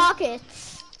Proximity? your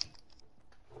rockets.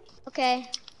 Okay.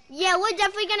 Yeah, we're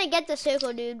definitely gonna get the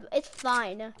circle, dude. It's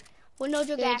fine. We're no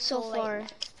joke. Dude, it's so actual, far. like,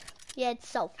 yeah, it's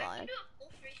so I far. can do a full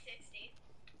 360.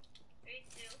 3,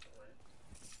 2,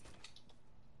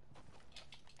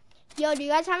 1. Yo, do you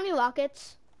guys have any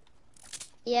rockets?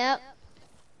 Yep.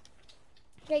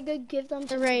 Okay, good. Give them to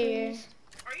They're me, right here. please.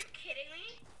 Are you kidding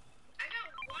me? I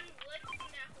got 1 wood from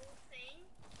that whole thing.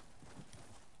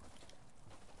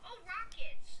 Oh,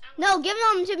 rockets. No, give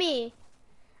them to me.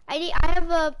 I have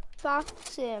a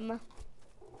proxim.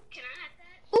 Can I have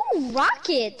that? Ooh,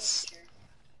 rockets.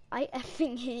 I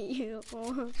effing hate you.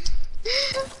 On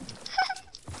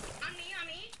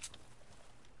me.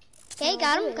 Okay,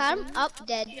 got him. Up,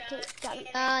 dead. Got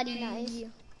it. Nice.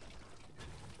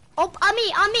 Oh, on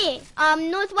me.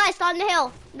 Northwest on the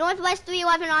hill. Northwest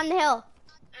 311 on the hill.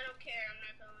 I don't care. I'm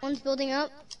not going. One's building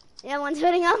up. Yeah, one's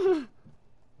hitting up.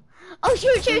 Oh,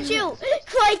 shoot.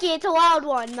 Crikey, it's a wild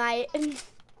one, mate.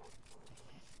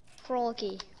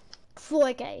 Frolky.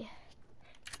 Crikey.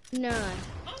 None.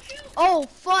 Oh, shoot. Oh,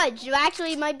 fudge. You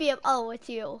actually might be oh, it's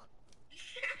you.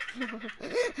 Ha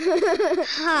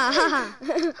ha ha.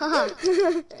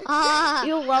 Ha.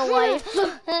 You low life. I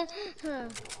shot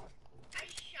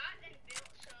and built,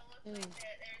 so it looks like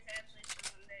that there's actually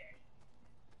someone there.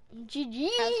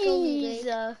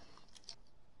 GG's.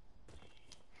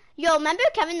 Yo, remember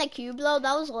Kevin the Cube, though?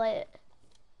 That was lit.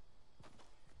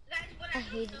 Guys, what I I do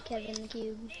hated know Kevin is the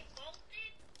Cube. They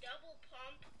bolted double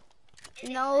pump.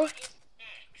 And No. They brought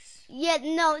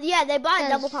in X. Yeah, they brought a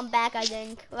Yes. double pump back, I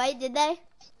think. Right? Did they?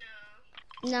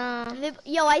 No. Nah.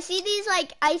 Yo, I see these, Ali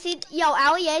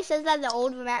says that the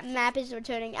old map is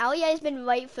returning. Ali has been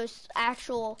right for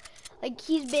actual,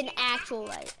 he's been actual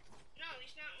right. No,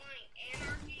 he's not lying.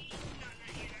 Anarchy. No,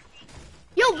 not anarchy.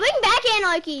 Yo, bring back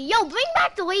Anarchy. Yo, bring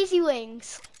back the Lazy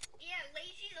Wings. Yeah,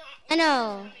 Lazy I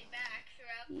know. coming back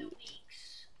throughout the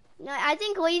weeks. No, I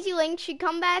think Lazy Wings should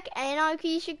come back.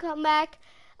 Anarchy should come back.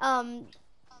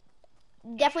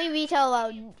 Definitely retail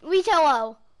low. Retail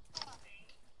low.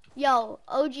 Yo,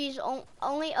 OGs,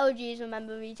 only OGs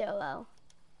remember retail low.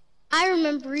 I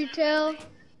remember retail.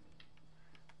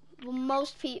 Well,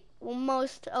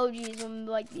 most OGs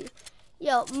remember like the.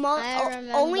 Yo, I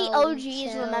remember only OGs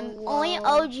retail remember. low. Only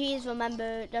OGs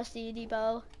remember Dusty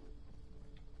Depot.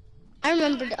 I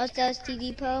remember Dusty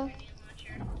Depot.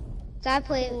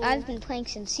 I've been playing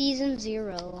since season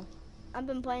 0. I've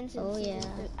been playing since season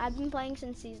 2. I've been playing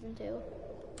since season 2.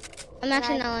 I'm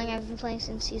actually not lying. I've been playing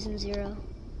since season 0.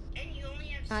 And you only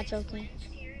have Not 6 joking. wins,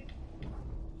 Kieran.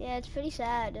 Yeah, it's pretty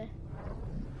sad.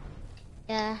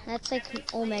 Yeah, that's like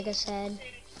Omega said.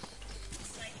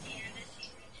 Since, like, the end of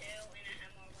season 2, and I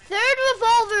have more wins. Third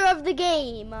revolver of the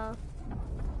game. I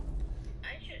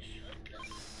just flipped them.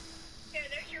 Here,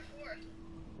 there's your 4th.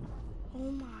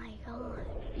 Oh my god.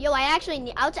 Yo,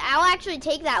 I'll actually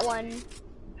take that one.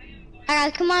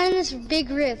 Alright, come on in this big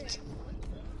rift.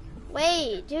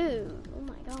 Wait, dude. Oh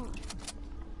my god.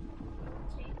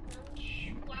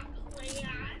 Walk away,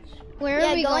 odds. Where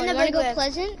Yeah, are we go in going? the Wanna big go rift.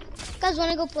 Pleasant? Guys,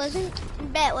 wanna go Pleasant?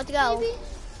 Bet, let's go. Maybe?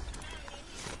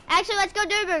 Actually, let's go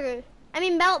Durburger. I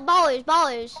mean,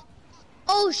 Ballers.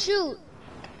 Oh shoot!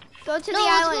 Go to No, the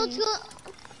let's island. go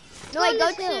to. No, wait, on go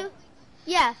this hill. to.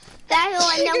 Yeah, that hill,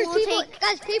 and then There's we'll people, take.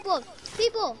 guys, people.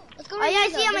 Let's go. Oh yeah, I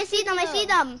see them. I There's see them. I people. see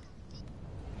them.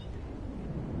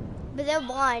 But they're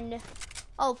blind.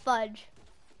 Oh fudge.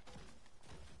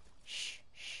 Shh.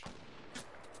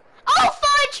 Oh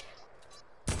fudge!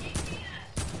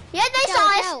 Yeah, they saw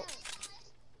us. Out.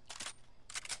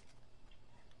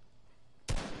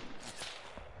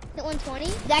 Hit 120.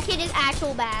 That kid is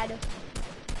actual bad. 20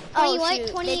 Oh what? shoot,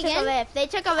 20 they took a again? rift. They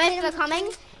took a hit rift. him They're with coming.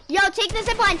 20. Yo, take the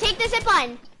zip line. Take the zip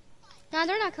line. No,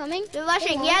 they're not coming. They're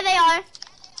rushing. won't. Yeah, they are.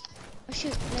 Oh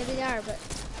shoot, maybe they are, but.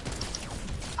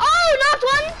 Oh, knocked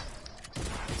one.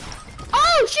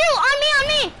 Oh shoot, on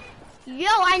me. Yo,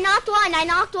 I knocked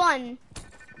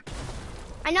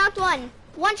one.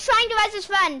 One's trying to res his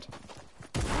friend.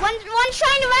 One's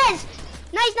trying to res.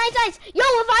 Nice. Yo,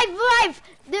 revive.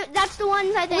 That's the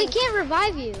ones I We think. can't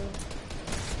revive you.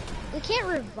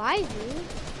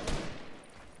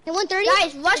 Hit 130.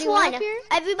 Guys, rush 31 one. up here.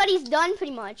 Everybody's done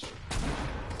pretty much.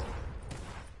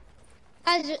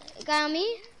 Guys, guy on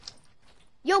me.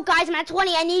 Yo, guys, I'm at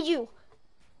 20. I need you.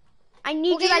 I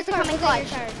need you guys to come in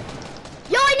clutch.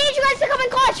 Yo, I need you guys to come in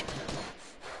clutch.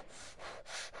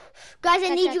 Guys, I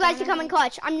need you guys to come in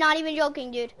clutch. I'm not even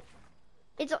joking, dude.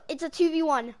 It's a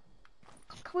 2v1.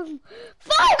 Come on.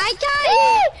 5, I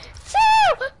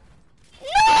got 3, 2.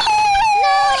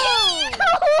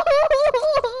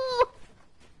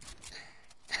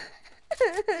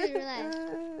 Dude, relax.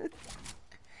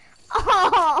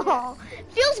 Oh,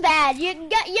 feels bad. You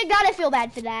gotta feel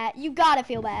bad for that. You gotta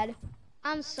feel bad.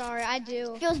 I'm sorry, I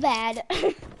do. Feels bad.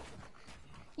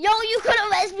 Yo, you could have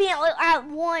let me at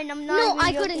 1. I'm not. No, even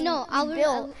I joking. couldn't. No, You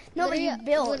built. No, but you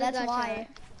built. That's why.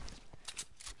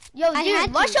 Yo, I dude,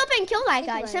 had rush to. up and kill that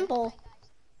guy. Anyway. Simple.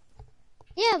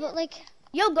 Yeah, but like,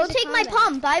 Yo, go It's a take my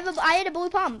combat. pump. I had a blue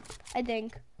pump. I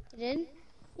think. you did.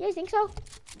 Yeah, I think so.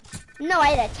 No, I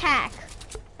had attack.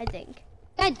 I think.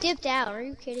 I dipped out. Are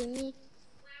you kidding me?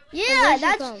 Yeah, Where's your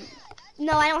that's. phone?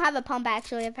 No, I don't have a pump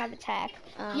actually. I have attack.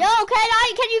 Oh. Yo,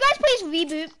 can you guys please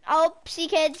reboot? Oh, see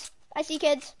kids. I see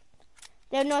kids.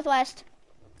 They're northwest.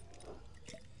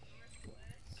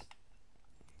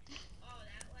 Oh,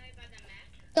 that way by the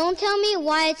map. Don't tell me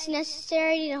why it's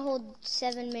necessary to hold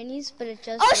 7 minis, but it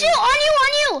just. Oh shoot!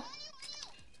 On you!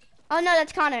 Oh no,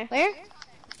 that's Connor. Where?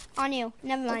 On you.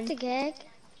 Never What mind. the heck?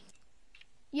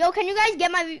 Yo, can you guys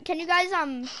get my? Can you guys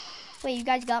Wait, you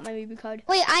guys got my reboot code.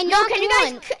 Wait, I No, knocked can you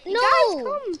one. guys? No, Guys,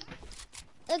 come.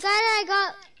 the guy that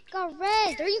I got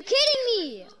red. Are you kidding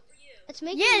me? That's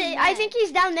making me Yeah, I mad. think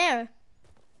he's down there.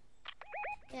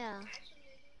 Yeah.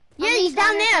 Yeah, On me, he's down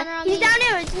Connor, there. Connor, on He's me. down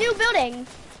there. It's a new building.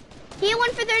 He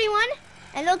went for 31.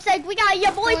 And it looks like we got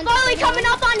your boy Going for Farley 31. coming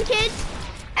up on kids.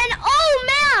 And oh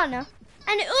man!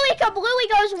 And Uika Bluey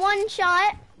goes 1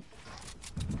 shot.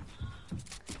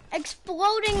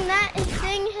 Exploding that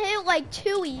thing hit like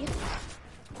Tui. And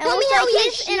Tell me looks how like he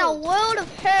he's has in a shield. world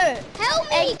of hurt. Help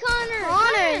me, Hey, Connor.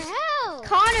 Connor's- Connor, help.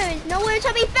 Connor is nowhere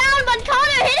to be found, but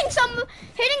Connor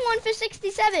hitting one for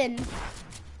 67.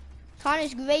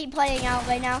 Connor's great playing out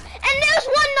right now. And there's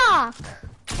 1 knock.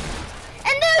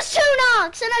 And there's 2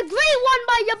 knocks. And a great one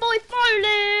by your boy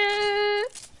Farley.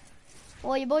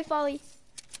 Oh, your boy Farley.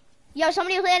 Yo,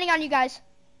 somebody's landing on you guys.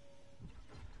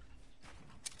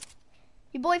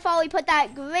 Your boy Farley put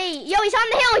that great. Yo, he's on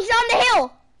the hill. He's on the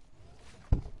hill.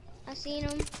 I seen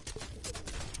him.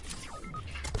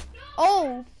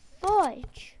 Oh,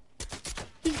 fudge.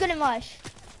 He's gonna rush.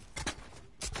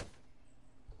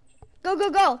 Go, go,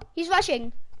 go. He's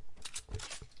rushing.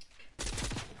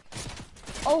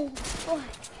 Oh, boy.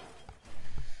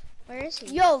 Where is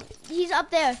he? Yo, he's up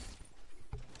there.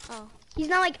 Oh. He's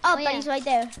not like up, Oh, but yeah. he's right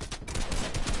there.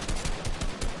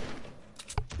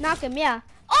 Knock him, yeah.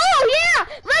 Oh, yeah!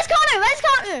 Res Connor, Res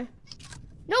Connor!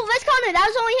 No, Res Connor, that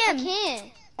was only I him.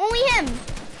 can't. Only him.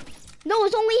 No,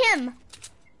 it's only him.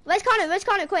 Res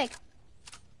Connor, quick.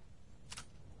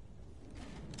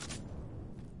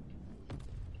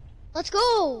 Let's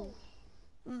go.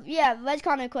 Yeah, Res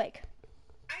Connor, quick.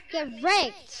 Get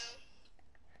wrecked.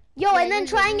 Yo, Yeah, and then you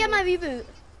try do. and get my reboot.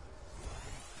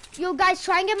 Yo, guys,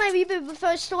 try and get my reboot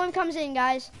before Storm comes in,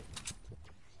 guys.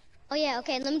 Oh yeah,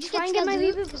 okay. Let me just Try and get get my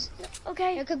loot, reboot. 'cause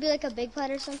Okay. there could be like a big fight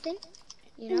or something.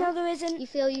 You know? No, there isn't. You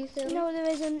feel? No, there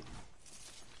isn't.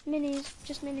 Minis,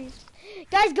 just minis.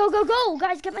 Guys, go, go, go!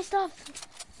 Guys, get my stuff.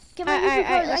 Get my Alright, reboot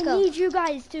cards. let's I go. need you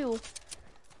guys too.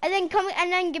 And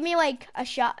then give me like a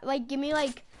shot. Like, give me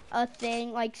like a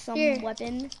thing, like some Here.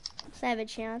 weapon, so I have a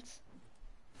chance.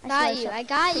 I Got swear you. so- I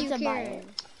got you, to buy Kieran. it.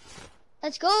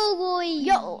 Let's go, boy.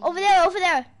 Yo, over there, over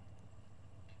there.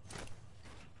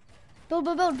 Build,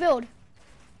 build, build, build.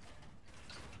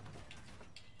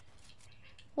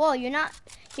 Whoa, you're not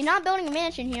building a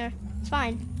mansion here. It's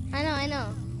fine. I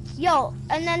know. Yo,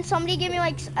 and then somebody give me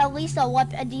like at least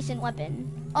a decent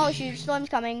weapon. Oh shoot, Storm's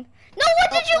coming. No,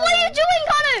 what are you doing,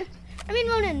 Connor? I mean,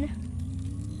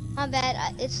 Ronan. My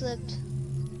bad. It slipped.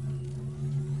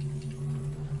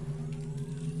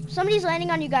 Somebody's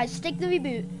landing on you guys. Stick the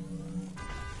reboot.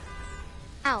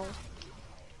 Ow.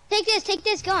 Take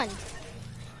this gun.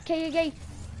 Okay.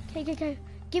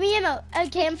 Give me ammo.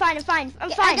 Okay, I'm fine. I'm fine.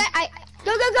 I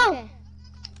Go, go, go.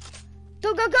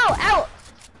 Okay. Go. Out.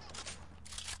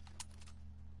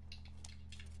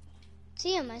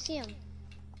 I see him.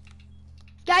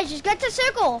 Guys, just get to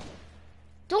circle.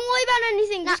 Don't worry about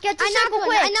anything. Just get to circle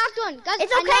quick. I knocked one. Guys,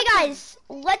 It's I okay, knocked one. guys.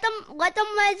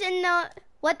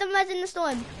 Let them res in the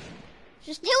storm.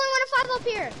 Just Hit 105 up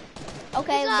here.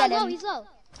 okay, He's get low. him.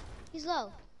 He's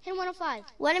low. Hit 105.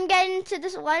 Let him get into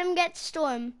this. Let him get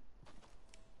storm.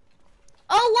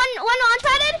 Oh, one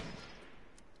on-padded.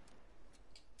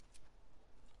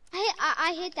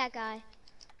 I hit that guy.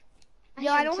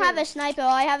 Yo, I don't have a sniper. All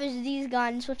I have is these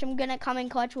guns, which I'm gonna come in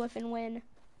clutch with and win.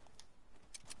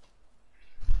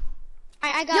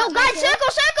 I got. Yo, my guys,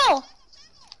 kill. circle.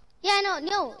 Yeah, I know.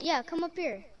 No, yeah, come up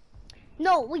here.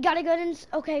 No, we gotta go in.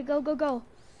 Okay, go. Oh, guys, on me,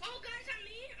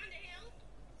 on the hill.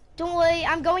 Don't worry,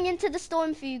 I'm going into the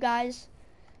storm for you guys.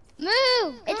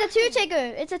 Move. It's a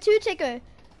two-ticker. It's a two-ticker.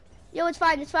 Yo, it's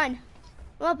fine.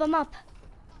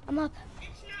 I'm up.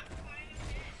 It's not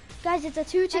fine. Guys, it's a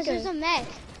Guys, two-ticker. there's a mech.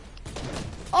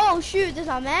 Oh shoot, there's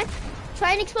a mech.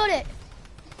 Try and explode it.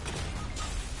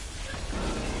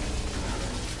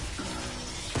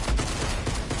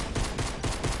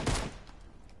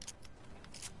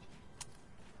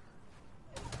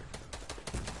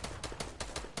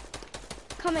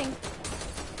 Coming.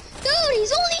 Dude,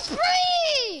 he's only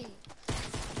spraying.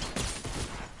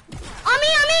 On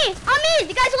me!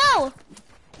 The guy's low!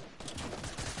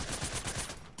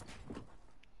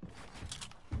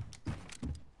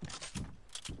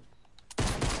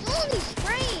 He's only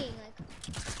spraying.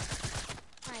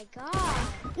 Like, my God.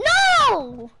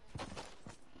 No!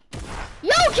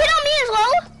 Yo, kid on me is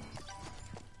low!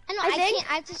 I know. I I think-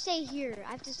 can't. I have to stay here.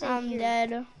 I'm here.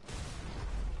 dead.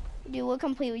 Dude, we're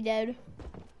completely dead.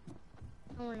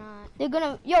 No, we're not. They're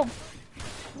gonna, yo.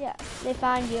 Yeah, they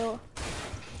found you.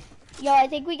 Yo, I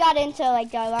think we got into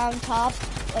like around top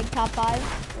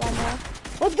 5. Right now.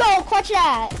 Let's go, clutch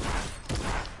that.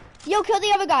 Yo, kill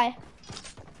the other guy.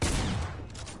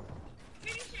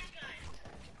 Finish that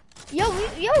guy.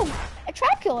 Yo, try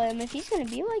to kill him if he's gonna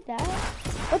be like that.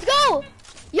 Let's go.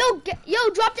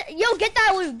 Get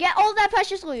that loot. Get all that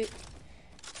precious loot.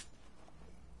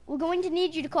 We're going to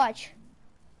need you to clutch.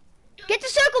 Get the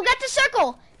circle. Get the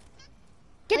circle.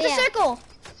 Get Oh, the yeah. circle.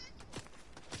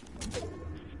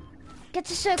 Get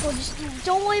the circle. Just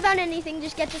don't worry about anything.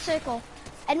 Just get the circle.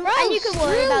 And you can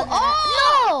worry screw about that.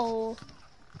 off. No.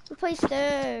 We placed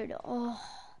third. Oh.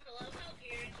 I love how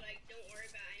Kieran's like, don't worry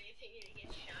about anything and he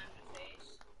gets shot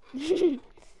in the face.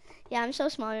 Yeah, I'm so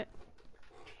smart.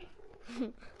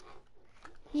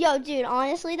 Yo, dude,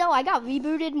 honestly though, I got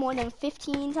rebooted more than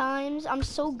 15 times. I'm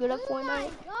so good at Oh my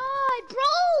Fortnite. God,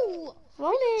 bro!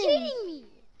 Are you Ronan, kidding me?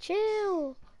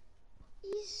 chill.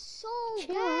 He's so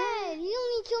Chill. bad. He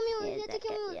only killed me with, Yeah, he had to that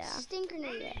kill me guy- with yeah. stink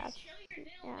grenade.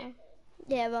 Yeah.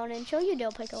 Yeah, Ronan, chill your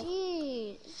dill pickle.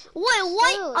 Jeez. Wait,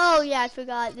 what? Dude. Oh yeah, I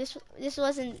forgot. This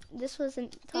wasn't.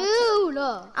 Top Dude.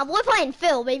 we're playing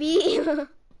Phil, baby.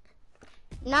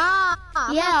 Nah.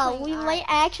 I'm not yeah, playing- we alright. might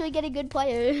actually get a good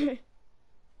player.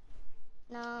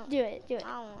 No. Do it. Do it.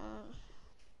 I won't.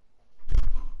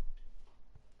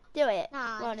 Do it.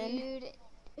 Nah, Ronan. dude.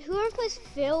 Whoever plays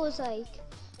Phil is like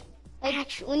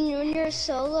when you're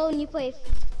solo and you play.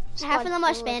 Half of them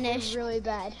are Phil, Spanish. they're really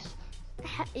bad.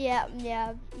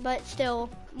 Yeah, but still,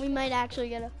 we might actually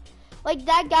get a. Like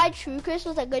that guy, True Chris,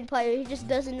 was a good player. He just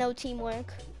doesn't know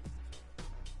teamwork.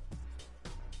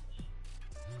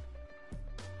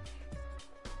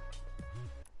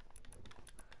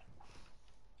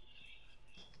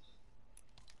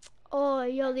 Oh,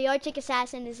 yo, the Arctic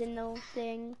Assassin is in the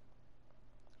thing.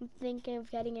 I'm thinking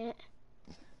of getting it.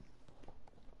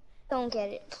 Don't get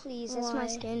it, please. That's my Why?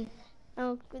 skin.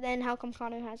 Oh, then how come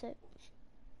Connor has it?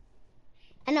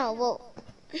 I know. Well.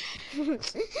 All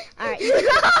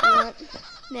right.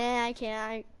 Nah, I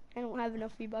can't. I don't have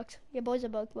enough V-Bucks. Your boy's a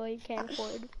broke boy. He can't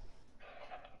afford.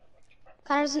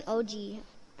 Connor's an OG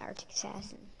Arctic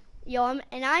Assassin. Yo, I'm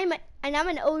an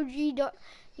OG.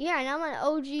 Yeah, and I'm an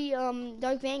OG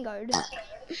Dark Vanguard.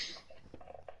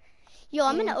 Yo,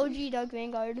 I'm an OG Dark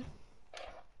Vanguard.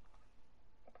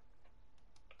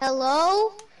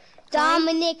 Hello,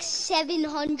 Dominic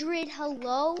 700.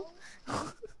 Hello.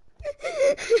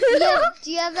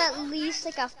 Do you have at least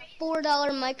like a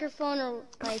 $4 microphone or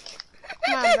like?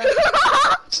 Come on, bro.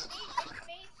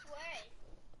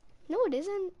 No, it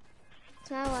isn't.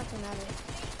 It's not allowed to matter.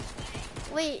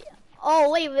 Wait.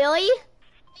 Oh, wait, really?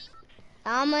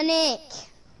 Dominic.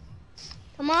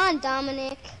 Come on,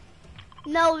 Dominic.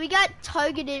 No, we got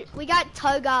targeted. We got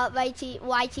Toga.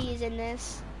 YT is in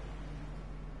this.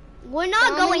 We're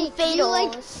not Dominic, going fatal.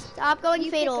 like- Stop going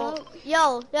you fatal. pick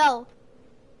Yo.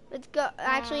 Let's go.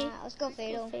 Actually, let's go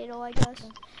fatal. Fatal, I guess.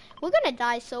 We're gonna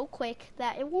die so quick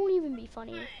that it won't even be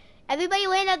funny. Everybody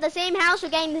land at the same house. We're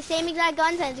getting the same exact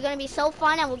guns, and it's gonna be so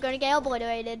fun, and we're gonna get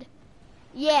obliterated.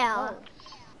 Yeah.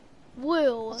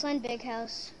 Woo. Let's land big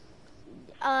house.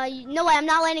 No way. I'm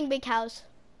not landing big house.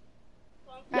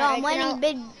 Yo, I'm landing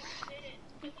big.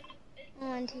 I'll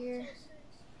land here.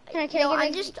 Can I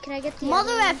get the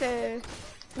Mother other one? effer.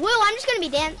 Woo, I'm just gonna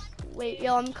be Wait,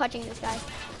 yo, I'm catching this guy.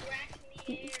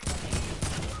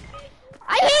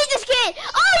 I hate this kid.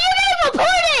 Oh, you're getting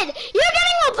reported. You're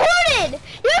getting reported.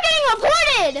 You're getting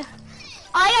reported.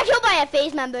 Oh, I got killed by a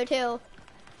FaZe member too.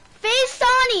 FaZe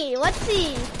Sonny. Let's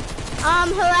see.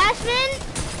 Harassment.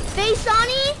 FaZe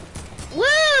Sonny.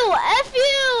 Woo, F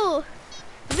you.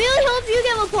 Really hope you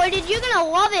get reported. You're gonna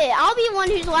love it. I'll be one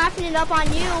who's laughing it up on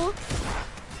you.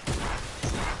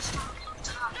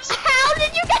 How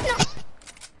did you get no?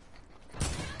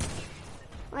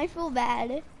 I feel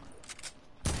bad.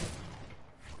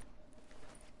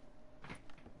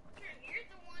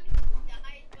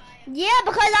 Yeah,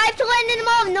 because I have to land in the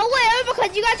middle of nowhere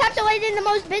because you guys have to land in the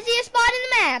most busiest spot in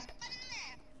the map.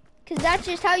 Because that's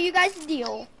just how you guys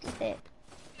deal with it.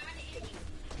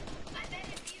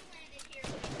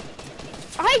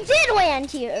 I did land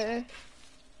here.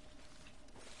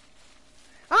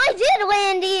 I did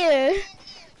land here.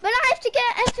 But I have to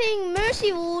get effing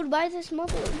mercy ruled by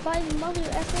the mother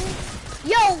effing.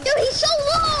 Yo! Dude, he's so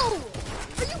low!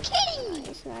 Are you kidding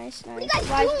me? Nice. What are you guys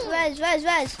doing? Res.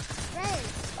 Res.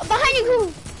 Behind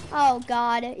you! Oh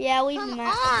god. Yeah, leave Come him on,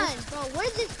 out. bro. What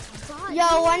is this bot Yo,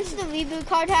 doing? once the reboot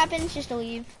card happens, just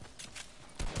leave.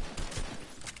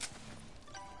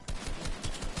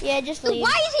 Yeah, just Dude, leave. why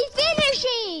is he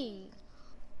finishing?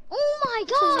 Oh my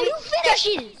god, who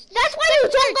finishes? That's why you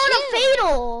don't go to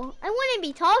Fatal. I wouldn't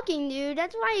be talking, dude.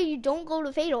 That's why you don't go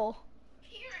to Fatal.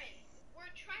 Kieran, we're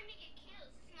trying to get kills.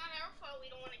 It's not our fault we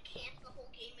don't want to camp the whole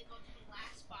game and go to the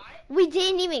last spot. We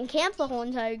didn't even camp the whole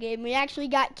entire game. We actually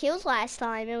got kills last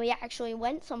time, and we actually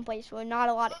went someplace where not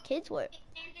a lot of kids were.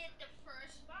 We ended the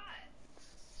first spot.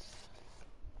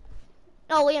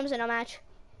 Oh, Liam's in a match.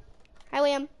 Hi,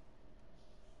 Liam.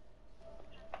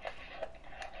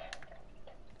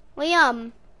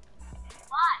 Liam.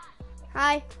 What?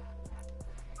 Hi.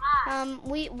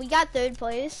 We got third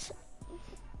place.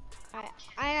 I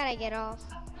gotta get off.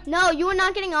 No, you are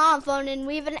not getting off, Ronan.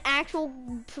 We have an actual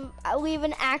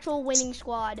winning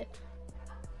squad.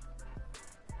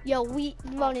 Yo,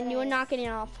 Ronan, you are not getting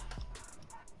off.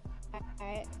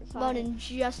 Alright, Ronan,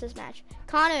 just this match.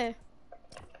 Connor,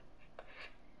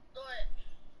 What?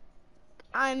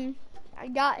 I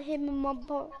got him in my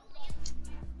boat.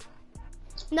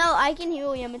 No, I can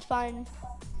hear him. It's fine.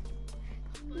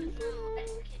 Liam,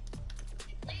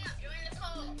 join the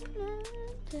call.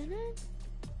 Join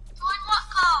what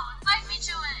call? Invite me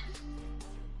to it.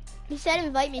 He said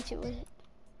invite me to it.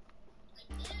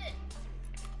 I did.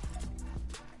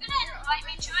 You didn't invite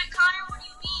me to it, Connor. What do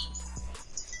you mean?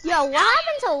 Yo, what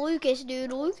happened to Lucas,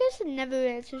 dude? Lucas never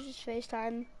answers his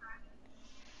FaceTime.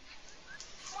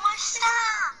 What's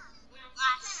up? We don't got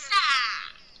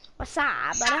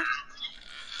outside, brother.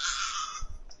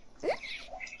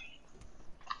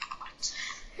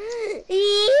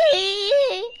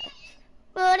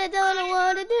 What I don't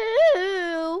want to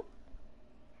do.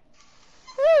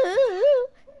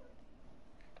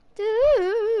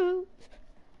 Do.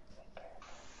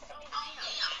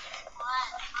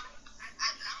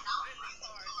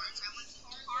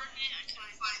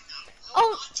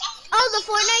 Oh, the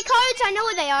Fortnite cards. I know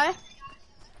what they are.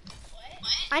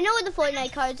 I know what the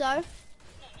Fortnite cards are.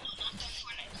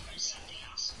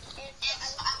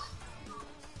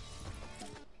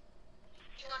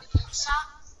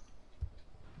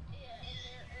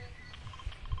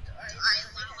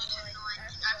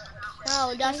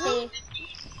 Oh, Dusty.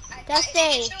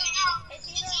 Dusty.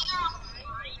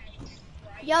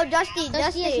 Yo, Dusty.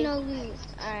 Dusty has no loot.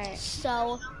 Alright.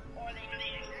 So,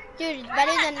 dude, it's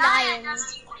better than dying.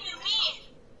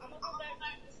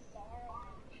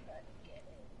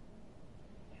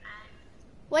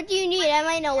 What do you need? I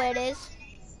might know where it is.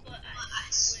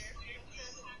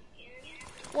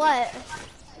 What?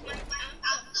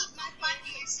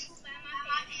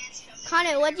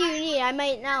 Connor, what do you need? I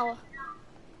might know.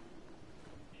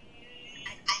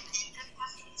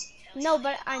 No,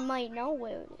 but I might know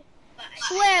where it is.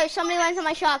 Swear, somebody went to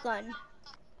my shotgun.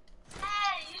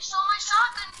 Hey, you stole my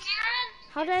shotgun, Kieran.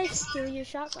 How did I steal your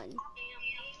shotgun?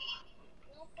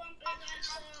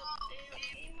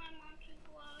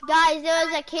 Guys, there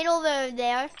was a kid over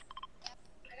there. I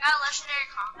got legendary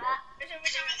combat.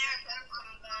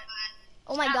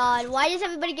 Oh my god, why is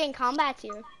everybody getting combats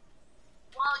here? Well,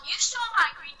 you stole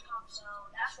my green pump, so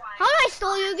that's why. How did I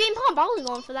steal your green pump? I was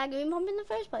going for that green pump in the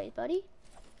first place, buddy.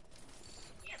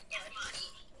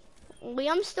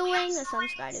 Liam's still wearing the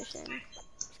Sunstrider skin. Wait,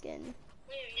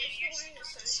 you're still wearing the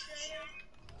Sunstrider?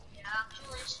 Yeah, I'm too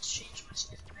lazy to change my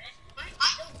skin, right?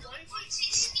 The one piece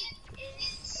is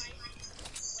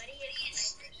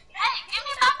Hey, give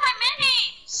me back my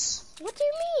minis! What do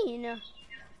you mean?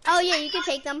 Oh yeah, you can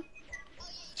take them.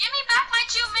 Give me back my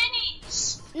 2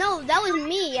 minis! No, that was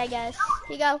me, I guess.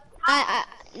 Here you go.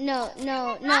 No.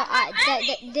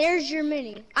 There's your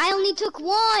mini. I only took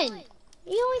one.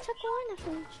 You only took one. That's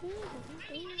what I'm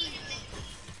saying.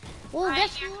 Well,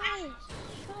 guess what?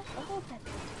 Shut up.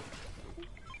 Here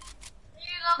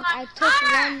you go, I took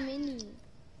one mini.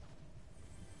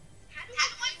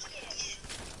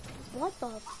 What the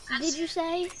f did you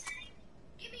say?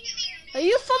 Are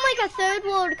you from like a third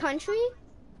world country?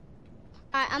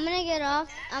 Alright, I'm gonna get off.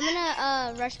 I'm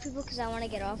gonna rush people because I want to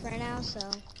get off right now.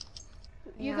 So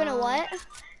You're gonna what?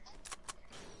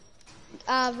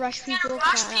 Rush people.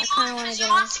 Cause I kind of want to get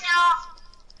off.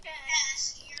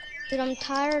 Dude, I'm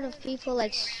tired of people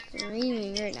like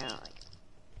screaming right now.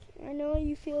 I know how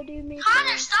you feel, dude. Me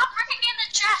Connor, too. stop freaking in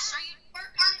the chest!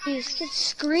 Are you These kids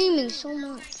screaming so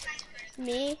much.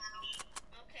 Me?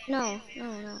 No.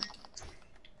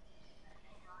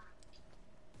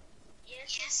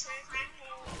 Yes, I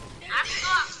have to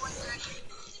go at 1:30.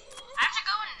 I have to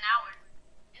go in an hour.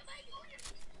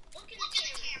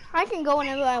 I can go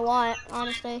whenever I want,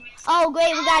 honestly. Oh,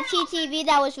 great, we got TTV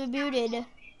that was rebooted.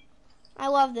 I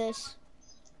love this.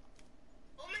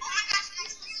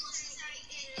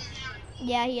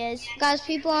 Yeah, he is. Guys,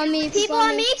 people on me. People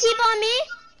on me, people on me.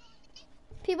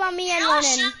 People on me and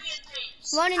Ronan.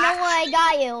 Ronan, don't worry, I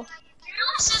got you.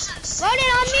 Ronan,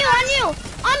 on me.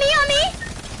 On me.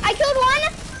 I killed one.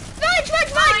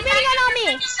 Run, minigun on me.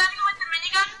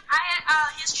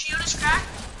 His shield is cracked.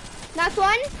 Knocked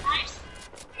one. Nice.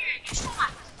 Here, you stole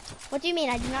mine. What do you mean?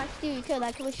 I did not steal your kill.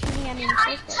 That kid was shooting at me in the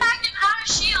I first place. tagged him out of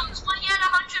shields when he had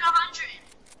 100.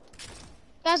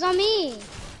 Guys, on me.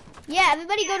 Yeah,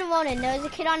 everybody go to Ronan. There was a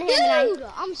kid on him Dude, and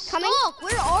I'm Coming? stuck.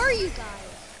 Where are you guys?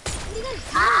 What are you guys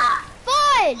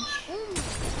Fudge! doing?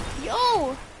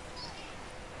 Yo!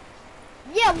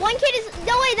 Yeah, one kid is.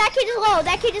 No way, that kid is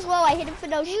low. I hit him for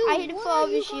no. I hit him for all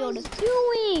of his shield. What are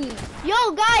you doing?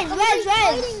 Yo, guys, res.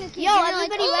 Yo,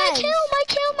 everybody, like, res.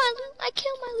 I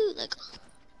kill my loot. Like,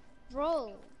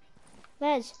 bro.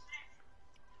 Res.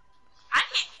 I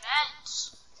need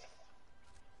meds.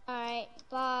 Alright,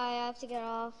 bye. I have to get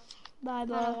off. Bye, I don't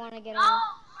bro. want to get Oh. off.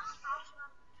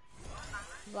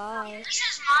 Bye. This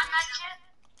is my med kit.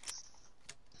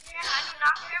 I do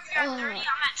not care if you're at 30. I'm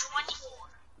at 24.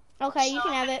 Okay, you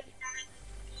can have it.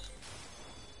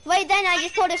 Wait, then I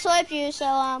just pulled a sword for you, so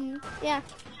yeah.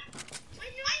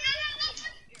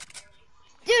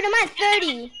 Dude, I'm at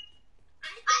 30.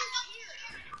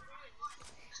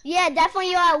 Yeah,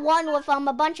 definitely you're at 1 with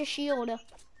a bunch of shield.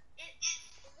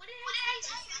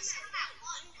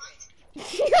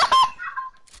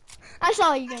 I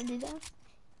saw you gonna do that.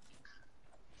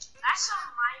 That's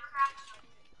some Minecraft.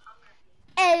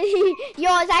 Hey, Yo,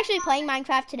 I was actually playing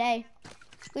Minecraft today.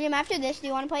 William, after this, do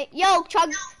you want to play? Yo,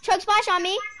 Chug Splash on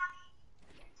me.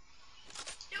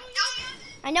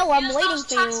 I know, I'm waiting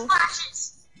for you.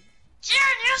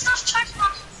 Jared, use those chug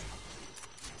splashes.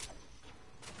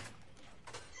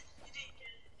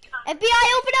 FBI,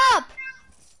 open up!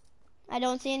 I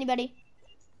don't see anybody.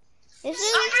 This is.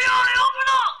 FBI, open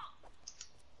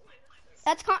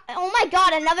up! Oh my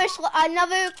God! Another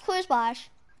clear splash,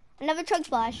 another chug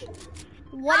splash.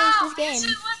 What is this game?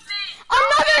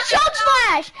 Another chug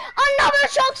splash! Another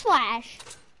chug splash!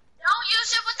 Don't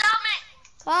use it without me.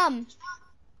 Come.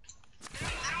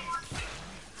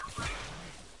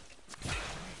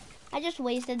 I just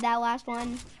wasted that last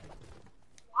one.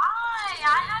 Why?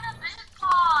 I had a big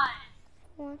pot.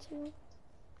 Want to? Ew,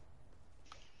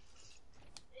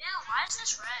 why is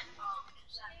this red? Oh,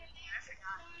 is that me? I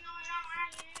forgot.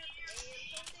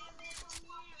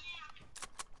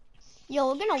 Yo,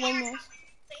 we're gonna win this.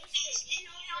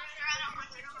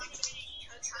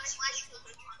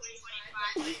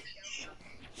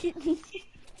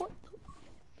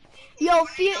 Yo,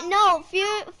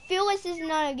 Fearless is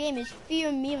not a game. It's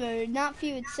Fear Mirror, not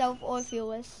Fear itself or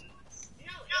Fearless.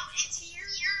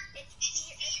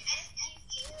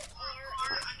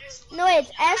 No, it's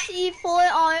SE4R.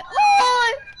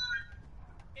 Oh!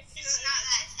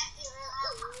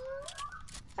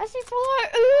 SE4R.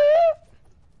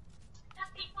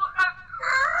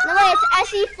 No, it's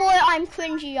SE4. I'm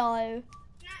cringy, yo. I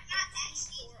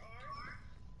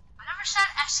never said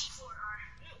SE4R.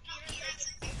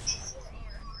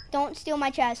 Don't steal my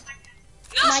chest.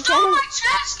 You stole my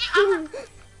chest!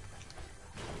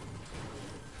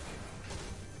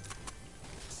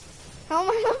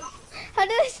 How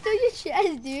did I steal your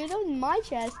chest, dude? That was my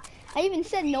chest. I even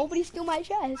said nobody steal my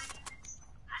chest.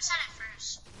 I said it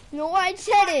first. No, I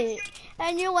said it.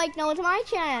 And you're like, no, it's my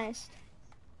chest.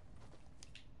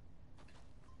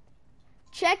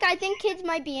 Check, I think kids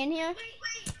might be in here.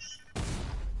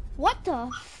 What the?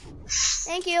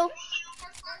 Thank you.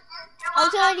 I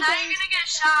was already Now you're gonna get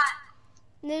shot.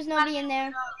 There's nobody in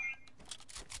there.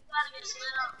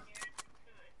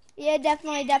 Yeah,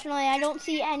 definitely. I don't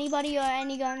see anybody or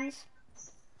any guns.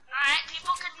 Alright,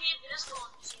 people could be invisible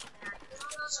in this game. You know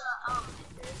those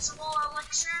invincible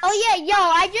elixirs? Oh yeah, yo,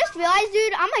 I just realized,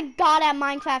 dude, I'm a god at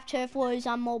Minecraft Turf Wars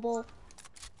on mobile.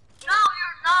 No,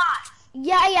 you're not.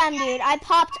 Yeah, I am, dude. I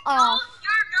popped No, off.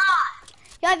 you're not.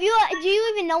 Yeah, do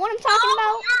you even know what I'm talking No,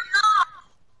 about? you're not.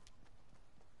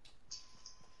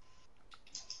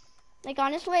 Like,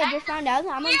 honestly, I just found out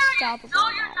that I'm unstoppable. No,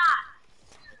 you're not.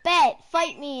 Bet,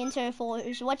 fight me in Turf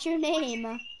Wars. What's your name?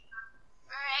 Alright,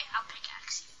 I'll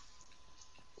pickaxe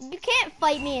you. You can't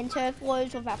fight me in Turf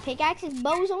Wars with a pickaxe. It's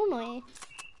bows only.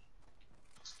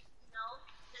 No,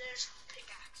 there's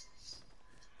pickaxes.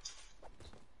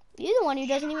 You're the one who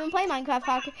doesn't even play Minecraft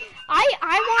Pocket. I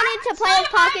wanted to play a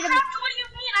Pocket of... What do you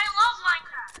mean? I love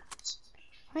Minecraft.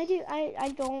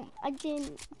 I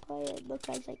didn't play it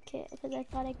because I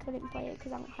thought I couldn't play it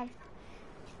because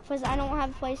I don't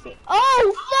have PlayStation.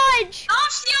 Oh, fudge!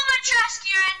 Don't steal my chest,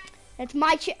 Kieran. It's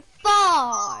my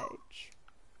fudge.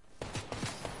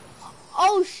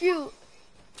 Oh shoot!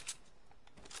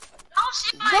 Don't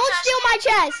steal my Don't chest. steal my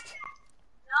chest.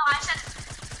 No, I said it.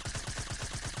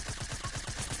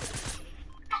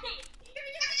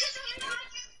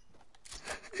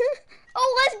 Oh,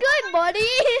 that's good,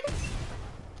 buddy.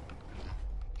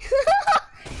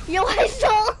 Yo, I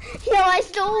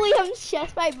stole Liam's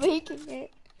chest by breaking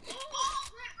it.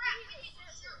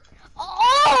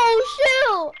 Oh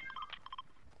shoot!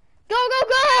 Go! Die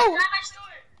by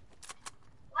storm.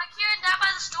 Why Kieran die by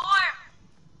the storm?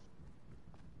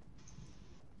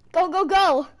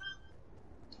 Go!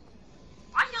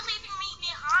 Why are you leaving me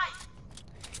behind?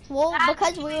 Well,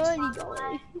 because we're already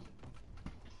going.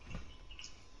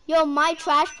 Yo, my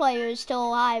trash player is still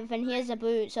alive, and he has a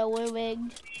boot, so we're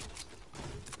rigged.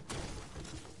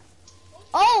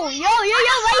 Oh, yo,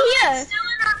 right here. Still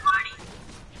in our party.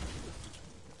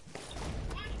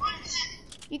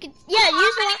 You can, yeah,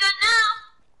 use the. Minigun now.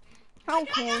 I don't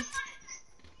care.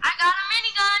 I got a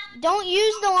minigun. Don't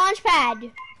use the launch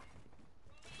pad.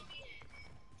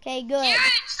 Okay, good.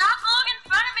 Kieran, stop going in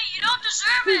front of me. You don't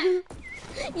deserve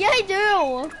it. Yeah, I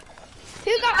do.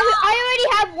 I already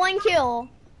have 1 kill.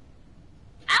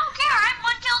 I don't care. I have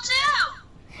 1 kill too.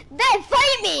 Then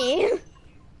fight me.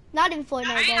 Not in Fortnite,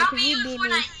 Alright, though, I'll because be you in beat me.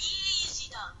 Fortnite easy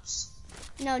dubs.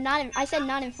 No, I said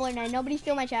not in Fortnite. Nobody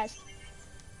steal my chest.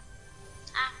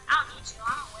 I don't need to.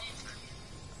 I'm away from you.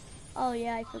 Oh,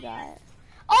 yeah, I forgot.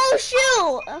 Oh,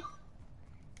 shoot!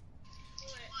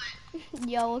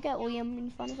 Yo, look at William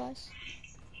in front of us.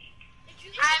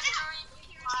 I have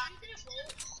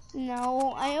 3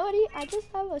 No, I just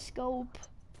have a scope.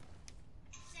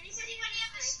 Does anybody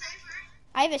have a sniper?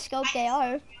 I have a scope, they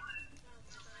are.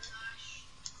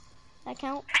 That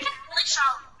count? I can flick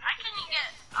shot. I can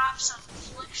get off some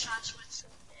flick shots with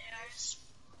theirs.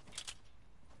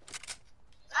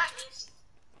 That means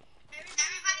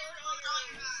everybody load all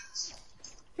your guns.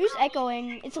 Who's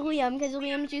echoing? It's Liam, because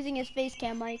Liam's using his face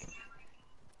cam mic.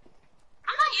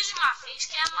 I'm not using my face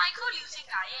cam mic. Who do you think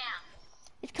I am?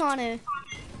 It's Connor.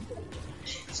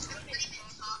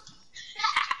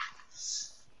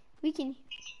 We can.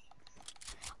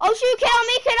 Oh shoot, kid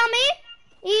on me.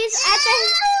 He's at the,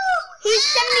 he's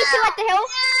 72 at the hill.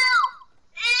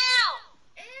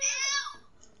 Ew!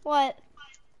 What?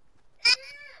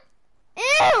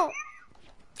 Ew!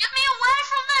 Get me away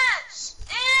from this!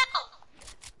 Ew!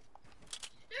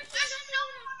 There's no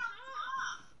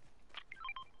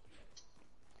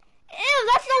Ew,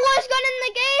 that's the worst gun in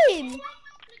the game.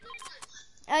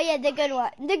 Oh yeah, the good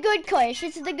one. The good kush.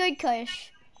 It's the good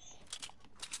kush.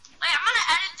 Wait, I'm gonna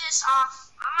edit this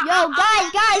off. Yo,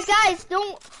 guys,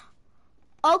 don't.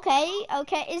 Okay.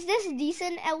 Is this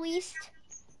decent at least?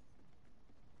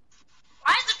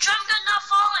 Why is the drum gun not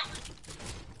falling?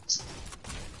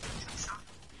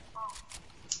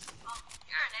 Oh,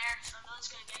 you're in air, so no one's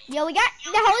gonna get you. Yo, we got.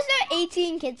 How is there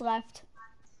 18 kids left?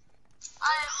 I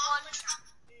have one.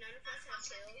 None of us have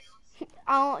kills.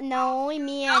 Oh no, only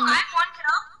me No, and. I have one kill.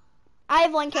 I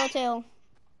have 1 kill too.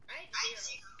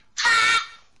 Ha!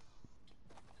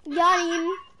 Got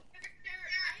him.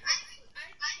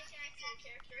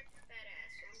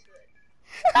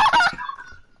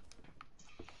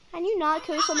 Can you not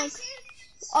curse on my?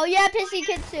 Oh yeah, pissy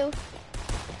kids too.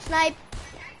 Snipe.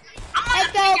 I'm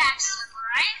Let's go. gonna pickaxe them,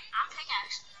 alright? I'm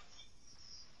pickaxing them.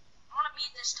 I wanna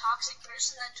meet this toxic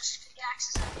person that just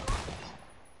pickaxes everyone.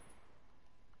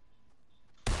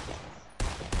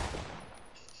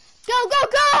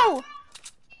 Go!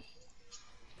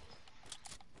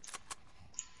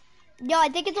 Yo, I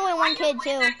think it's only 1 kid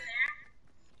too. Back there.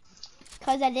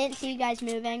 Cause I didn't see you guys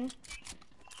moving.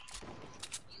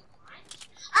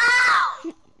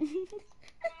 Ow!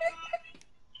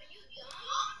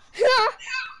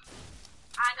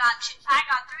 I got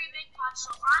 3 big pots,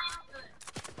 so I am good.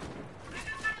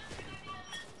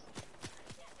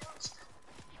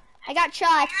 I got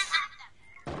shots.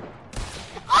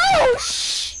 Oh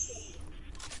shh!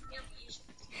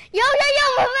 Yo,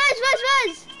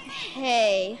 Res!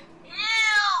 Hey. Ew,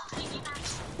 Piggy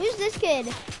Max. Who's this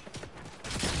kid?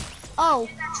 Oh,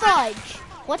 fudge.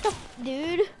 What the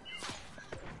dude?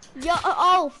 Yo,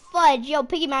 oh, fudge. Yo,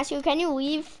 Piggy Master, can you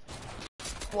leave?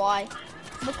 Why?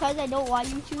 Because I don't want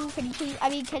you to. Can you please? I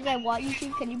mean, because I want you to.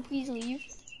 Can you please leave?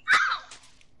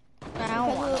 I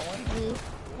don't want to leave.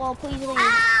 Well, please leave.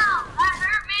 Ow! That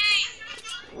hurt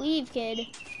me! Leave, kid.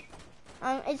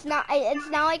 It's not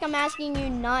like I'm asking you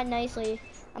not nicely.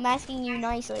 I'm asking you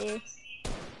nicely.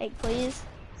 Like, please.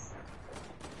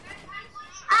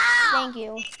 Ow! Thank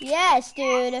you. Yes,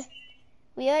 dude.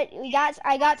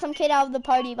 I got some kid out of the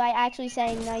party by actually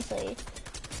saying nicely.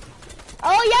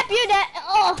 Oh, yep, you're dead.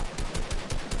 Oh.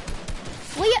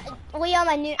 Liam,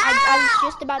 I was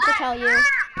just about to tell you.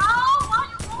 Oh, why are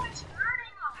you always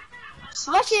hurting us?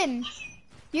 Rush him.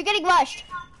 You're getting rushed.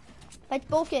 Like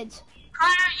both kids.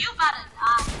 Connor, you better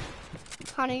die.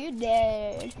 Connor, you're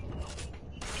dead.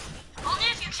 Only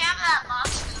if you camp that box.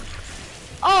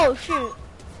 Oh, shoot.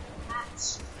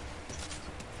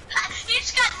 He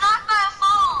just got knocked by a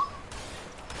fall.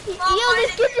 Yo,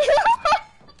 this kid.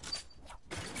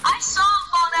 I saw him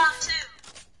fall down too.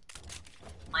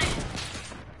 Wait,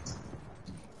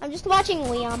 I'm just watching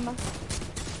Liam.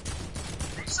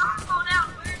 I saw him fall down.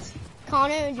 Where is he?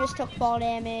 Connor just took fall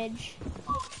damage.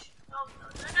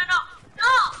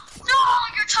 Oh, no,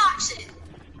 you're toxic.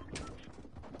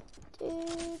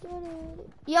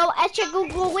 Yo,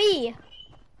 Echagugui.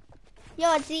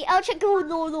 Yo, it's the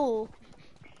Echagugulu.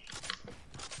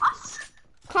 What?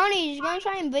 Connor, he's gonna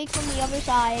try and break from the other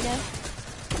side.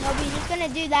 No, but he's just gonna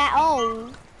do that.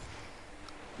 Oh.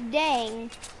 Dang.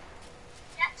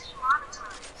 Get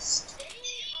demonetized.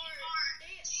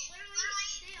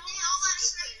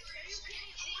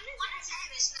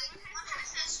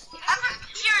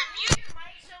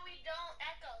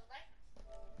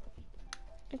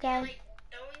 They Okay. like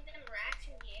throwing them racks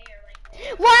in the air,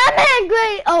 like. Well, I'm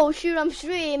angry. Oh shoot, I'm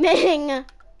streaming. Wait,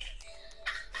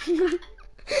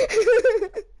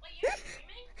 you're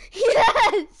streaming?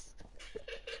 Yes.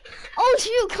 Oh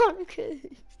shoot, Connor.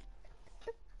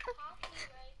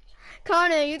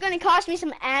 Connor, you're gonna cost me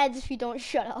some ads if you don't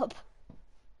shut up.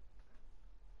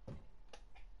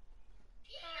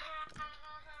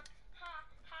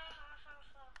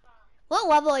 What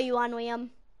level are you on, Liam?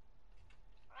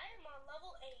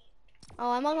 Oh,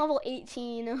 I'm on level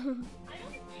 18. I don't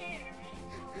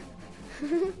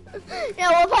care.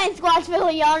 Yeah, we're playing Squad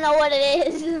Philly. Y'all know what it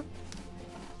is.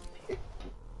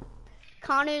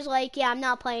 Connor's like, yeah, I'm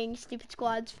not playing stupid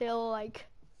Squads, Phil. Like,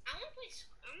 I want to play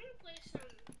some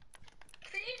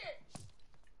creative.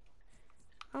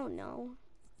 oh no.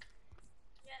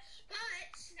 Yes, but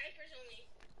snipers only.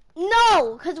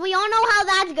 No, because we all know how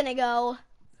that's gonna go. Me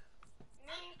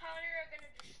and Connor are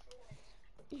gonna destroy.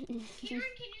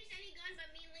 Kieran can use any gun, but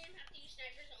me and Liam have to use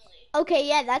snipers only. Okay,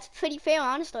 yeah, that's pretty fair,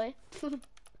 honestly. Actually,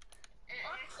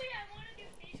 I want to do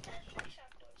face cast trick shot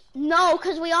course. No,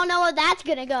 because we all know how that's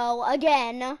gonna go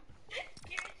again. Kieran's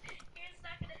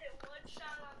not gonna hit one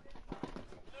shot on this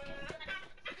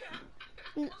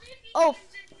one. Oh.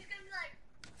 He's gonna be like,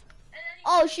 and then he's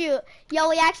Oh shoot, yo,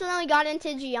 we accidentally got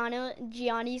into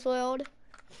Gianni's world.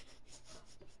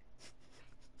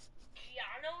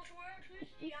 Gianno's word? Who's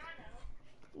Gianno?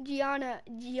 Gianni.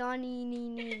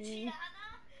 Gianna?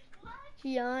 What?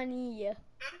 Gianni. I'm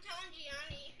telling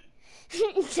Gianni.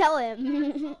 Tell him.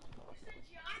 You said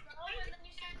Gianno, and then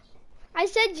you said... I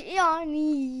said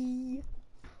Gianni.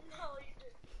 No, you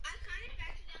didn't. I kind of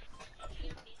accidentally called you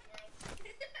Gianni's world.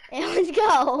 Yeah, let's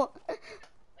go. Wait,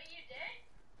 you did?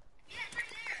 Yeah, it's right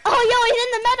there. Oh, yo, he's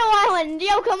in the meadow island.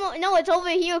 Yo, come on. No, it's over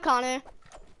here, Connor.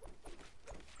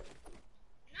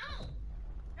 No.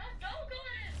 No, don't go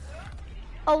in it.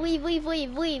 Oh, leave.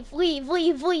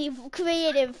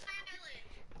 Creative. Island.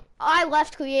 I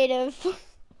left creative. Why?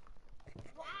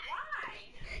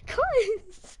 Cause. You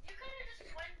could have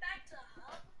just went back to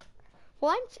hub.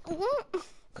 What?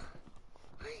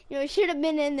 You know, should have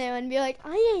been in there and be like,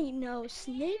 I ain't no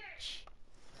snitch.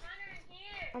 Connor,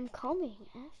 here. I'm coming.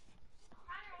 Connor,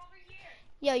 over here.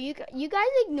 Yo, you guys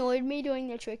ignored me during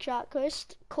the trick shot course,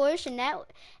 and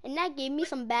that gave me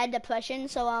some bad depression.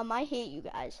 So I hate you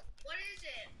guys. What is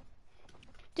it?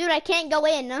 Dude, I can't go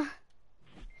in.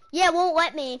 Yeah, it won't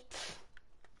let me.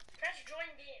 Press join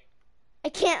game. I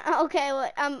can't. Okay,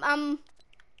 what? Go on your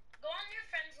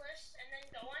friends list and then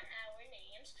go on our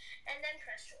names and then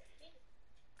press join game.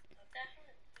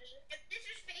 If this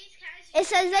is FaZe Cast, It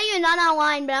says that you're not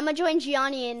online, but I'm gonna join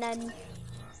Gianni and then.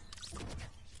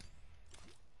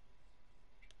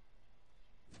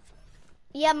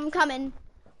 Yeah, I'm coming.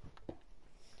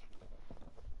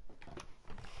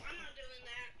 I'm not doing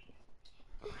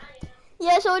that. I am.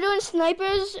 Yeah, so we're doing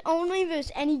snipers only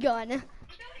versus any gun. I'm doing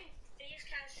FaZe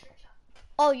Cast trick shot.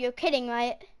 Oh, you're kidding,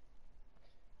 right?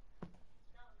 No,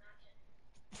 I'm not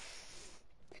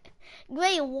kidding.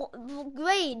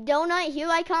 Great, donut, here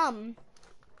I come.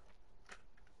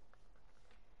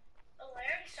 Oh, I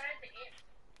already started the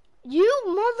game. You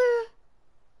mother.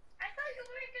 I thought you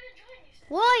weren't gonna join. You said.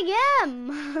 Well, I am.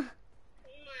 Oh my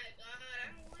god, I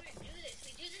don't want to do this.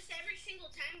 We do this every single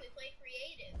time we play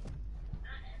creative.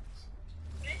 Not every single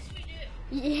time. Yes, we do.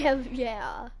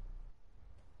 Yeah.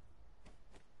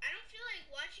 I don't feel like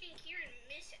watching Kieran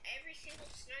miss every single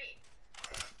snipe.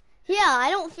 Yeah, I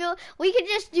don't feel. We could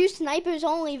just do snipers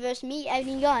only versus me,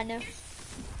 any gun. End the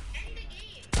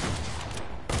game.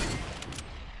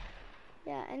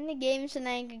 Yeah, end the game so then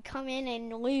I can come in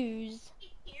and lose.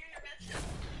 Kieran about to...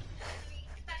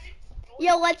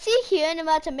 Yo, let's see here and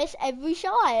about to miss every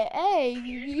shot. Hey.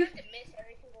 Kieran's about to miss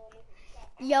every single one of his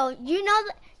shots.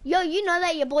 Yo, you know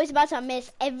that your boy's about to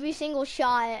miss every single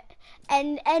shot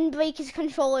and break his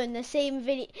controller in the same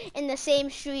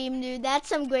stream, dude. That's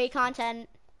some great content.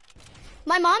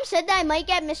 My mom said that I might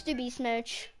get Mr. Beast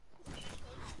merch.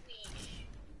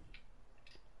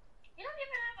 You don't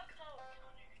even have a code.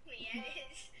 Yeah, it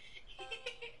is.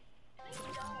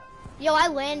 Yo, I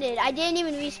landed. I didn't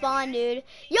even respawn, dude.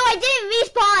 Yo, I didn't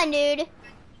respawn, dude.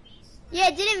 Yeah,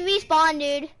 it didn't respawn,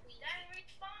 dude.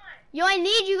 Yo, I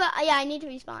need you guys. Yeah, I need to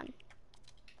respawn.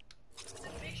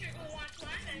 Make sure to go watch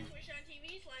live at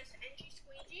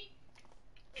Twitch.tv/NGSqueegee.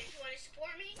 If you want to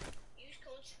support me, use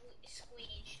code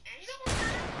Squeege. And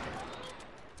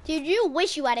Dude, you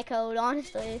wish you had a code,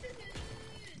 honestly. So Liam,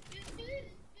 you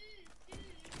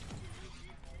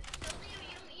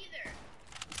don't either.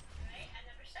 Right? I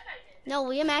never said I did. No,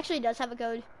 Liam actually does have a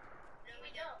code. No, we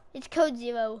don't. It's code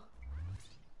 0. No,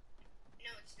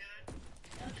 it's not.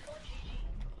 No, it's called GG.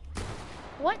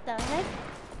 What the heck?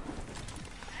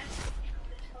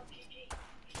 It's called GG.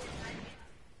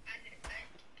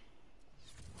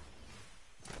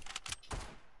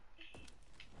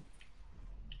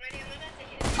 Ready, I'm about to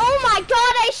hit it. Oh my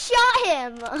god, I shot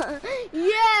him!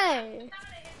 Yay! I'm not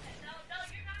gonna hit that. No,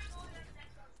 you're not going to the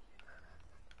next one.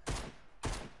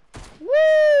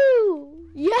 Woo!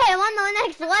 Yeah, I'm on the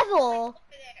next level. Over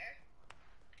there.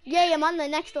 Yay, I'm on the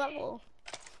next level.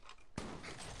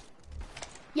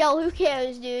 Yo, who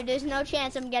cares, dude? There's no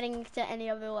chance I'm getting to any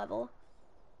other level.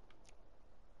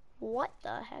 What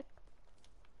the heck?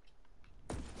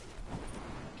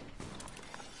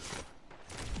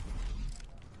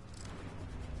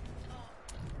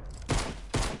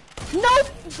 Nope!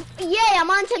 Yay, I'm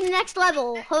on to the next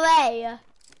level. Hooray.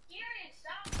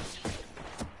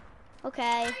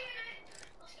 Okay.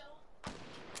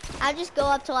 I'll just go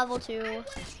up to level 2.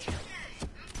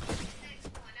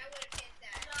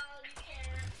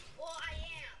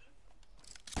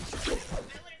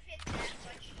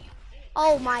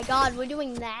 Oh my god, we're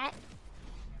doing that?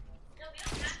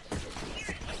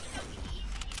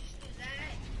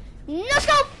 No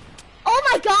scope! Oh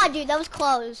my god, dude, that was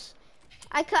close.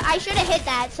 I should have hit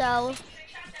that, so.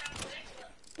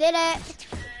 Did it.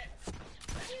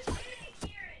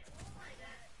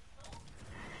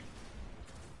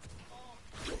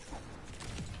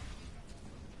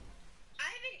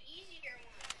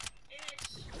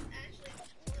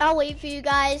 I'll wait for you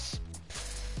guys.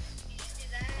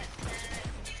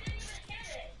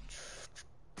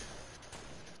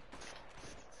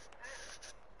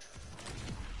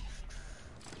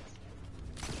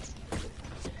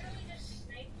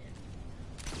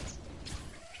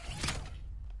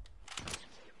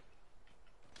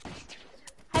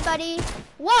 Hi, buddy.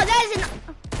 Whoa, that is an...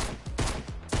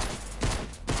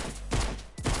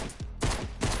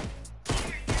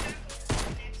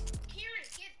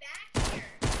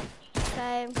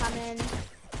 Okay, I'm coming.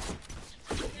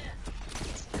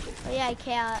 Oh yeah, I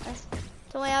can't.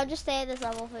 Don't worry, I'll just stay at this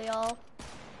level for y'all.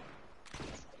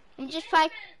 I'm just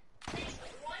practicing.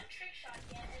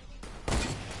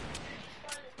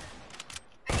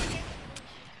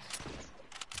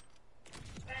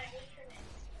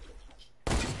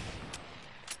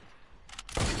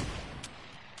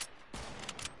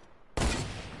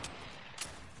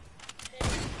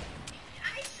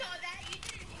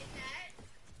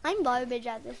 I'm garbage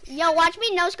at this. Yo, watch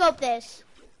me no scope this.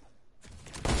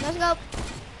 No scope.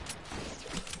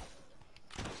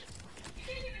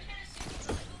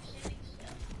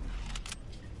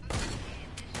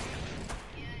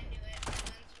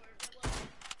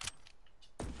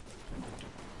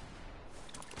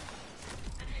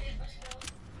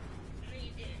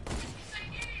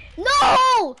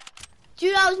 No!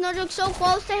 Dude, I was no joke so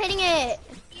close to hitting it.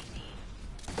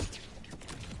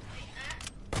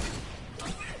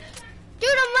 Dude,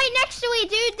 I'm right next to it,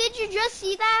 dude. Did you just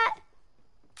see that?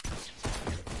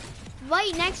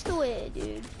 Right next to it,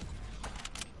 dude.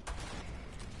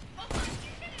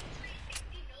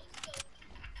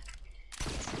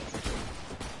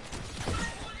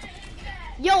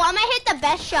 Yo, I'm gonna hit the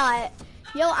best shot.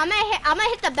 Yo, I'm gonna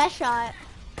hit the best shot.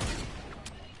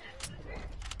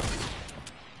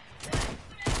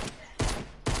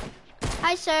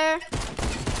 Hi, sir.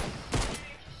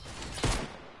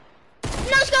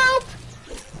 No scope!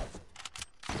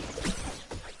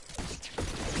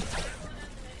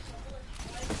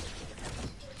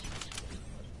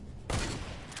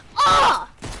 Oh!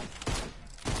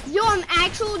 Yo, I'm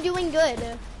actually doing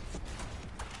good.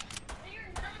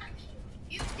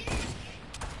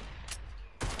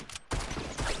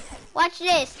 Watch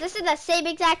this. This is the same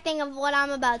exact thing of what I'm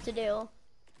about to do.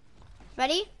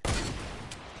 Ready?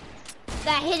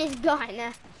 That hit his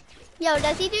gun. Yo,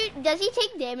 does he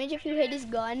take damage if you hit his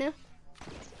gun?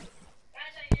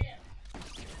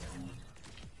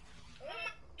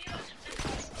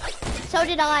 So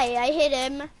did I hit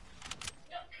him.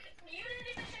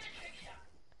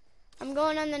 I'm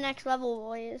going on the next level,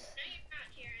 boys.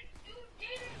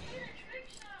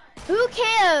 Who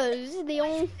cares? The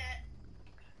only...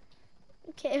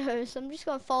 Who cares? I'm just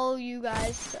gonna follow you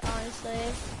guys, honestly.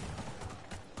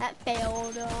 That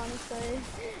failed, honestly.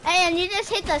 Hey, and you just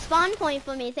hit the spawn point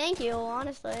for me. Thank you,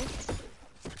 honestly.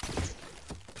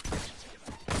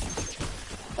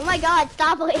 Oh my god,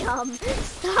 stop Liam.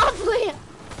 Stop Liam.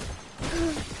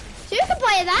 So you can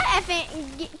play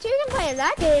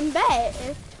that game,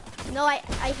 bet. No, I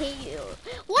hate you.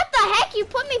 What the heck? You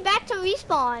put me back to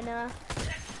respawn.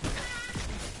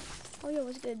 Oh, yeah,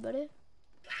 what's good, buddy?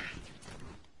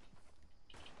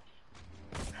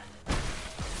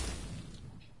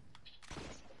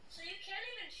 So you can't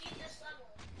even cheat this level.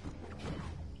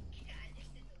 Yeah, this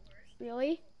is the worst.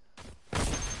 Really?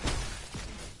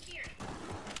 Here.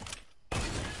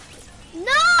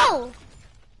 No!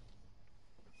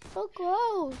 So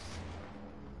close.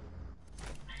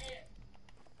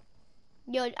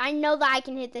 Yo, I know that I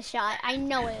can hit this shot. I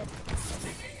know it.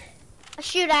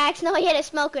 Shoot, I accidentally hit a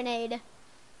smoke grenade.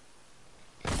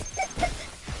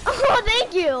 Oh,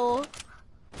 thank you.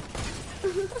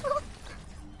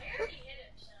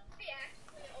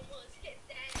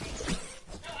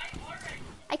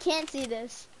 can't see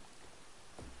this.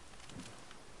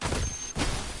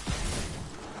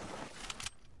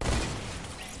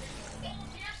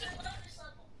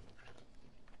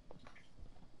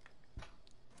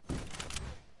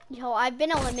 Yo, I've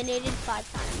been eliminated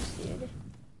 5 times, dude.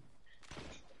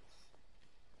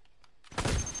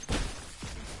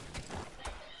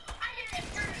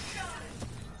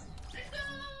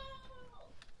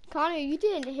 Connor, you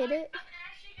didn't hit it.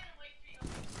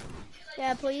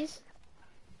 Yeah, please.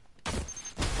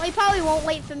 Well, you probably won't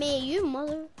wait for me, you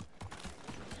mother.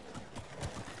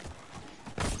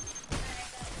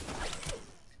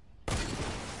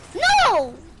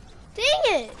 No! Dang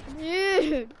it,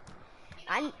 dude.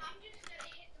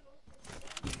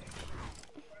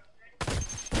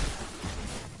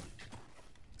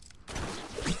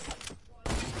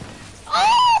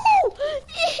 Oh! It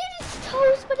hit its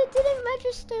toes, but it didn't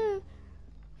register.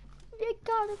 You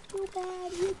gotta feel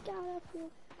bad. You gotta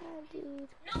feel bad, dude.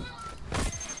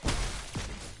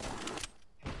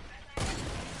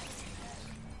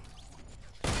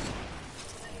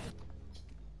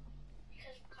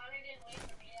 Because Connor didn't wait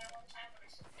for me that one time when I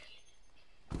submitted.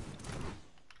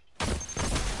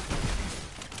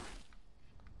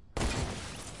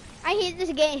 I hate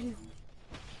this game.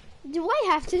 Do I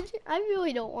have to? I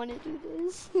really don't want to do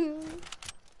this.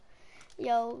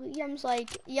 Yo, Yum's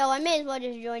like, yo, I may as well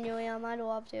just join you, Yum. I'd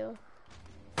love to.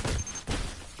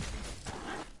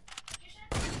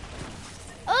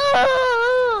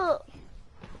 Oh!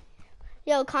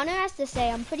 Yo, Connor has to say,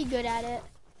 I'm pretty good at it.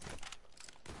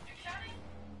 You're shouting?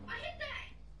 I hit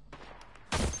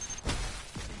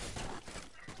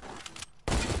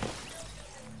that!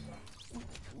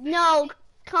 No,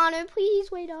 Connor, please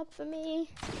wait up for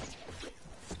me.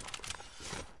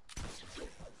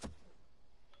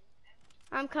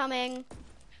 I'm coming.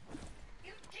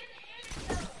 You didn't hit it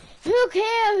though! Who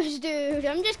cares, dude?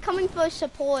 I'm just coming for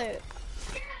support. Yes,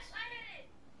 I hit it!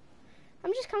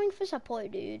 I'm just coming for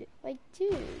support, dude. Like,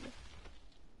 dude.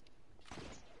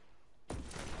 Connor,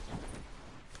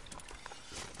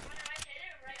 I hit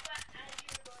it right back as you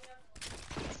were going up.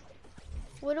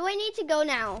 Where do I need to go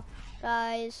now,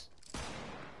 guys?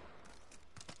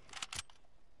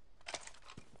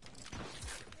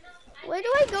 Where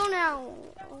do I go now?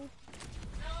 No,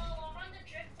 I'm on the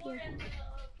drift board and the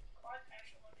quad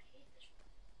actually want to hate this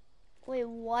one. Wait,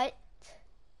 what?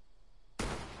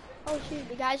 Oh shoot,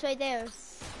 the guy's right there.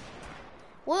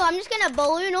 Well, I'm just gonna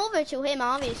balloon over to him,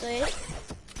 obviously.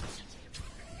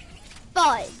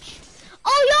 Fudge.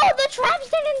 Oh, yo, the traps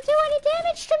didn't do any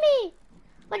damage to me.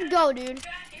 Let's go, dude.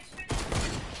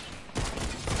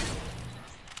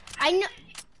 I know.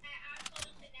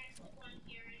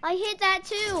 I hit that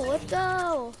too. Let's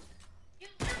go. You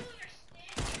literally are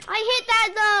standing. I hit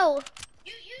that though.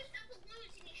 You used the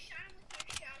balloons and you shot him with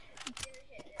your shotgun. You didn't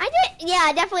hit it. I did.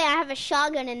 Yeah, definitely. I have a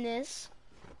shotgun in this.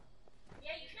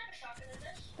 Yeah, you can have a shotgun in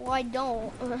this. Well, I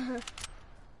don't. I'm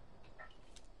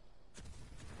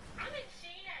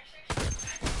insane at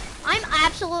 6. I'm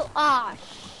absolute. Ah.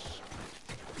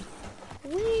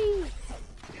 Wee.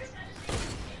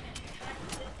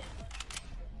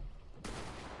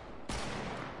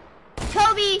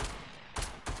 Kobe. Not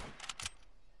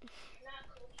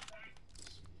Kobe Bryant.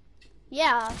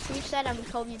 Yeah, you said I'm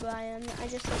Kobe Bryant. I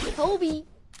just said Kobe.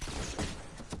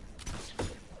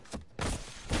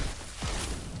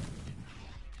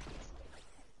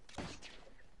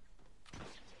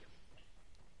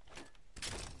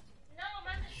 No, I'm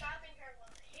at the shopping cart one.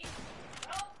 Hey,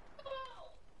 oh.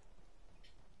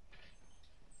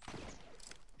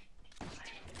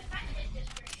 If I hit this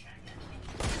first shotgun,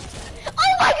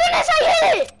 Oh my goodness, I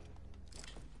hit it!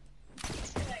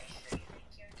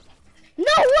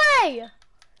 No way!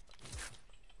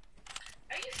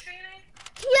 Are you streaming?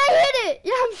 Yeah, I hit it!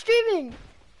 Yeah, I'm streaming.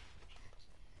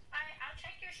 I'll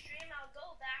check your stream. I'll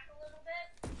go back a little bit.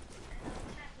 And I'll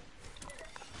check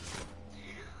it.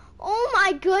 Oh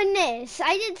my goodness,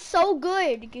 I did so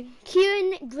good.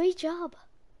 Kieran, great job.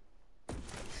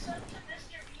 Sub to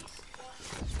Mr. Beast.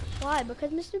 Why?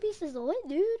 Because Mr. Beast is lit,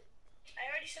 dude. I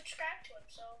already subscribed to him,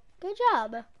 so Good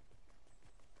job. I'll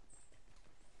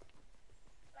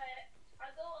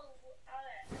go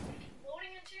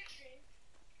loading into your stream.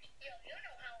 Yo, you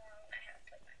know how long I have to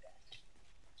play my best.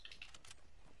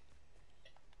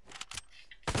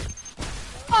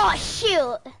 Oh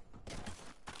shoot.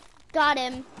 Got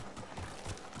him.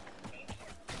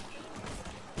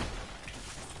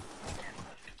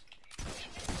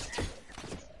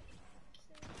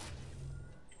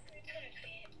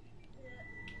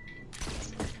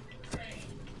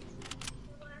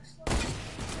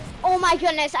 Oh my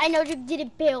goodness, I know you did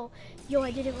it, Bill. Yo,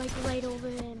 I did it like right over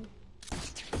him.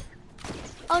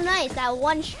 Oh, nice. That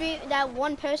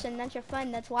one person, that's your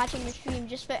friend that's watching the stream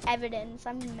just for evidence.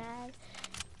 I'm mad.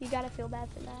 You gotta feel bad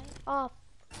for that. Oh,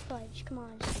 fudge. Come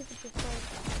on, just give it your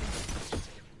fudge.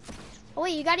 Oh,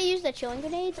 wait, you gotta use the chilling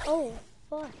grenades? Oh,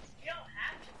 fuck. You don't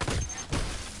have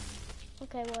to.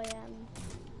 Okay, well, yeah.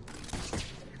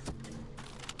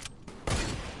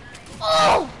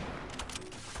 Oh!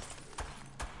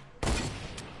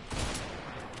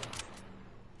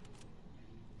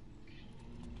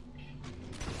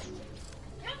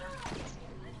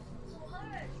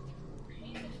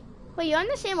 Wait, you're on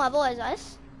the same level as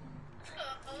us?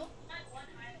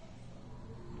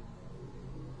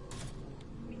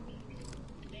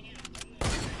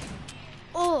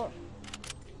 Oh.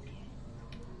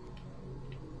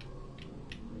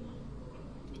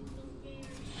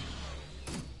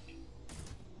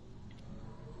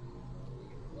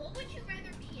 What would you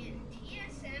rather be in,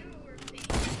 TSM or FaZe?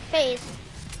 FaZe.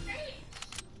 FaZe.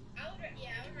 I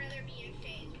would rather be in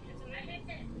FaZe because I'm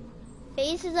not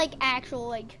FaZe is like actual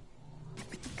like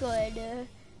good.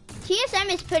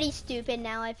 TSM is pretty stupid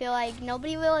now. I feel like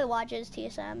nobody really watches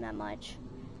TSM that much.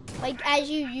 Like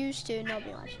as you used to,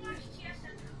 nobody watches.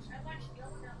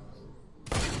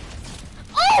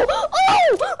 Oh! Oh!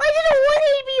 I did a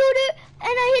 180 on it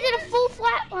and I hit it a full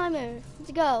flatliner.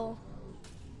 Let's go.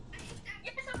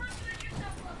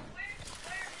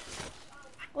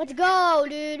 Let's go,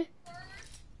 dude.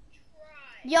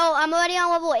 Yo, I'm already on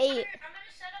level 8. I'm gonna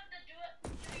set up the do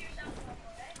it yourself level,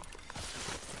 okay?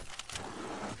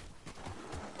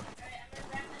 Alright, I'm gonna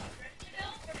grab this drift to go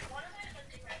for one of it, let's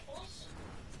take rifles.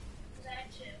 Cause I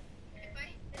have 2.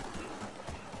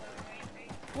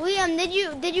 William,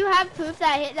 did you have proof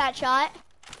that I hit that shot?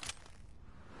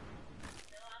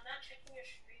 No, I'm not checking your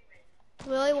stream right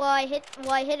now. Really?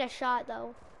 Well, I hit a shot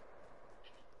though.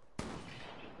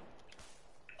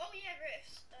 Oh yeah,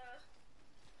 rifts.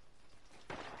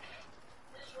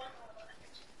 There's one more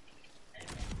left.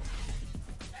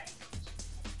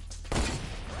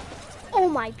 Oh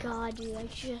my god, dude, I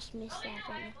just missed that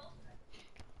thing.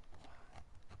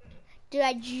 Dude,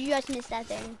 I just missed that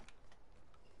thing.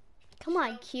 Come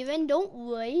on, Kieran, don't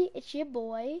worry. It's your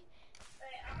boy.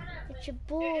 It's your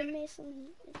boy, Mason.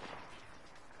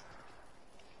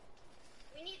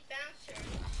 We need bouncers.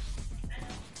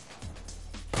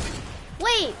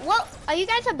 Wait, what? Are you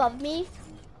guys above me?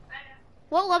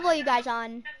 What level are you guys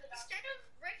on? Instead of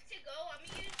rift to go, I'm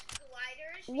gonna use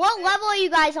gliders. What level are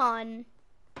you guys on?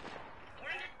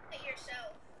 Run it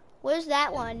yourself. Where's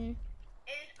that one?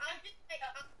 And I'll just like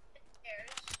up the stairs.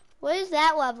 Where's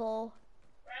that level?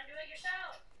 Run, do it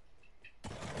yourself.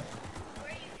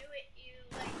 Where you do it, you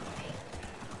like make.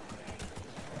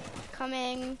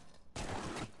 Coming.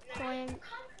 Going.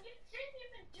 Come, you didn't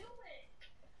even do it.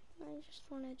 I just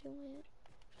want to do it.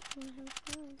 I want to have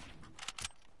fun.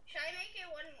 Should I make it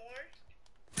one more?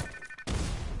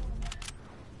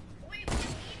 Wait, we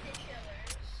need the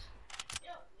chillers. You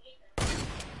don't need them.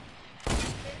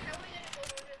 Then how are we gonna go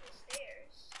under the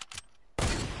stairs?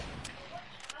 What?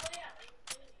 Oh yeah, we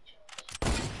need chillers.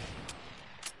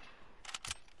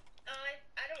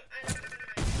 I don't know.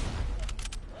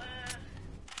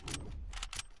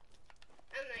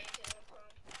 I'm not using the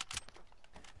phone.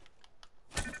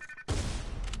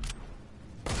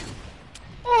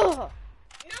 Oh!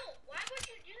 No, why would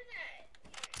you do that?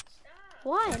 Stop.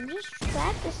 Why? I'm just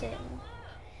practicing. Look.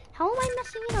 How am I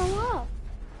messing it all up?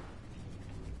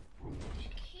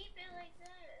 Just keep it like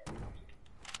that.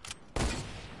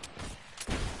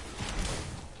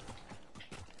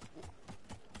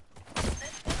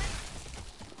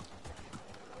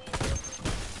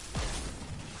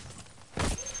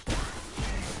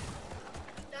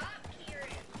 Stop,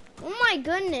 Kieran. Oh my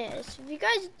goodness!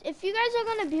 If you guys are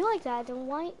gonna be like that, then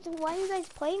why are you guys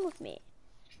playing with me?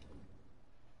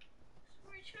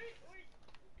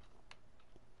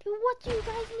 Dude, what do you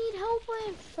guys need help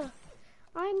with?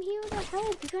 I'm here to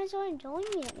help. You guys aren't telling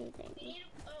me anything.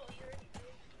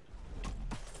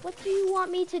 What do you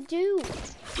want me to do?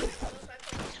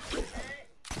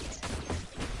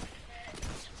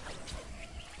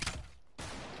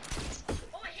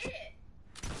 Oh, I hit it.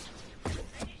 I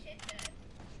just hit that.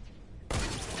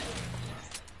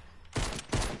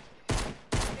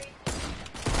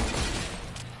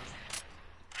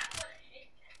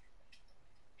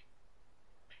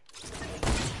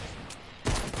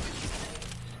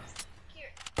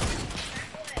 Here.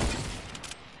 Back away.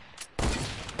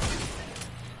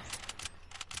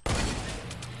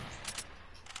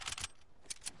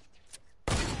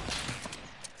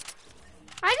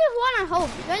 I just want to help.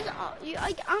 You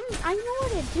guys, I know how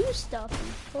to do stuff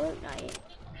in Fortnite.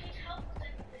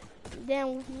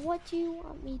 Then what do you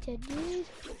want me to do?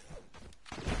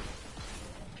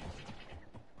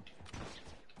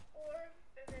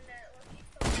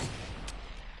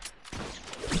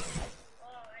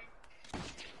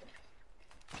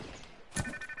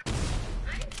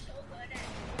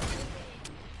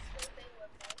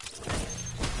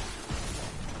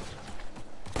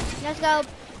 Let's go.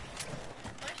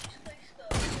 Let's just quick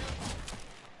scope. So,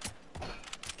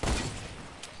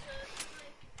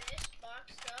 like this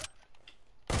boxed up.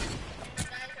 And the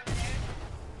guys over there.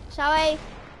 Sorry.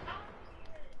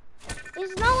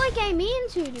 It's not like I mean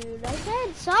to, dude. I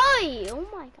said sorry. Oh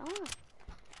my god.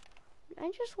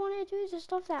 I just want to do the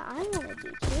stuff that I want to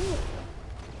do too.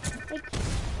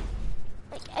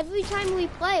 Like every time we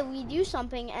play, we do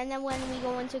something, and then when we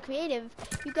go into creative,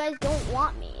 you guys don't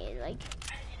want me. Like.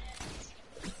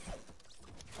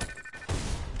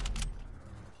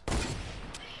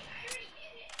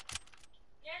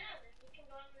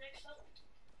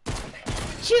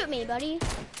 Shoot me, buddy. I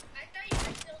thought you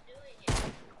were still doing it.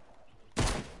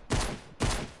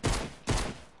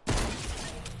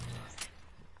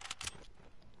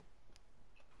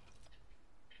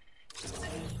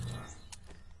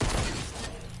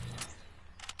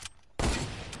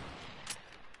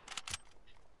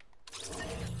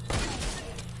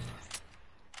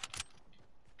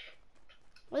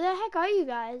 Where the heck are you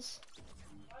guys?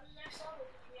 On the next level,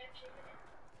 we actually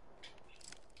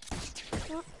did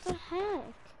it. What the heck?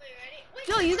 Wait, ready? Wait,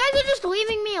 Yo, you guys are just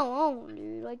leaving me alone,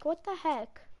 dude. Like, what the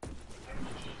heck?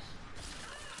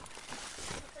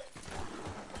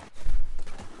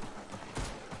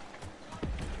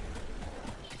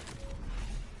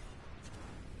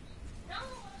 no,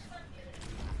 let's not do it.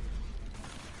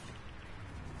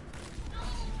 No,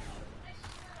 I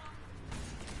swear on.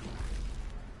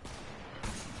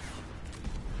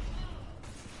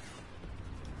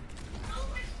 No,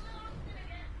 I swear on it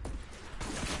again.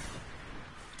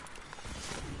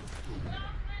 Swear on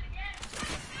it again.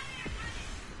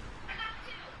 I got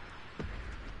two.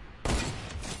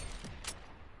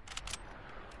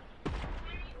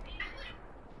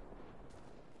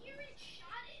 You already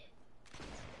shot it.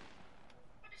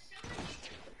 Someone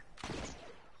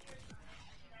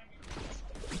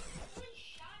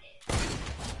shot it.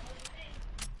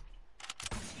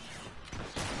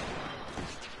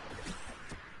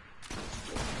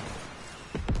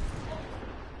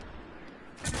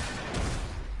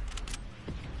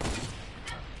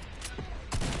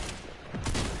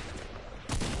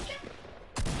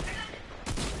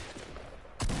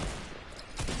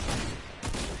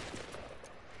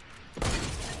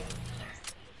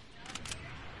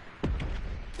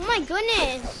 Oh my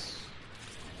goodness.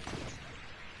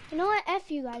 You know what? F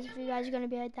you guys if you guys are gonna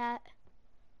be like that.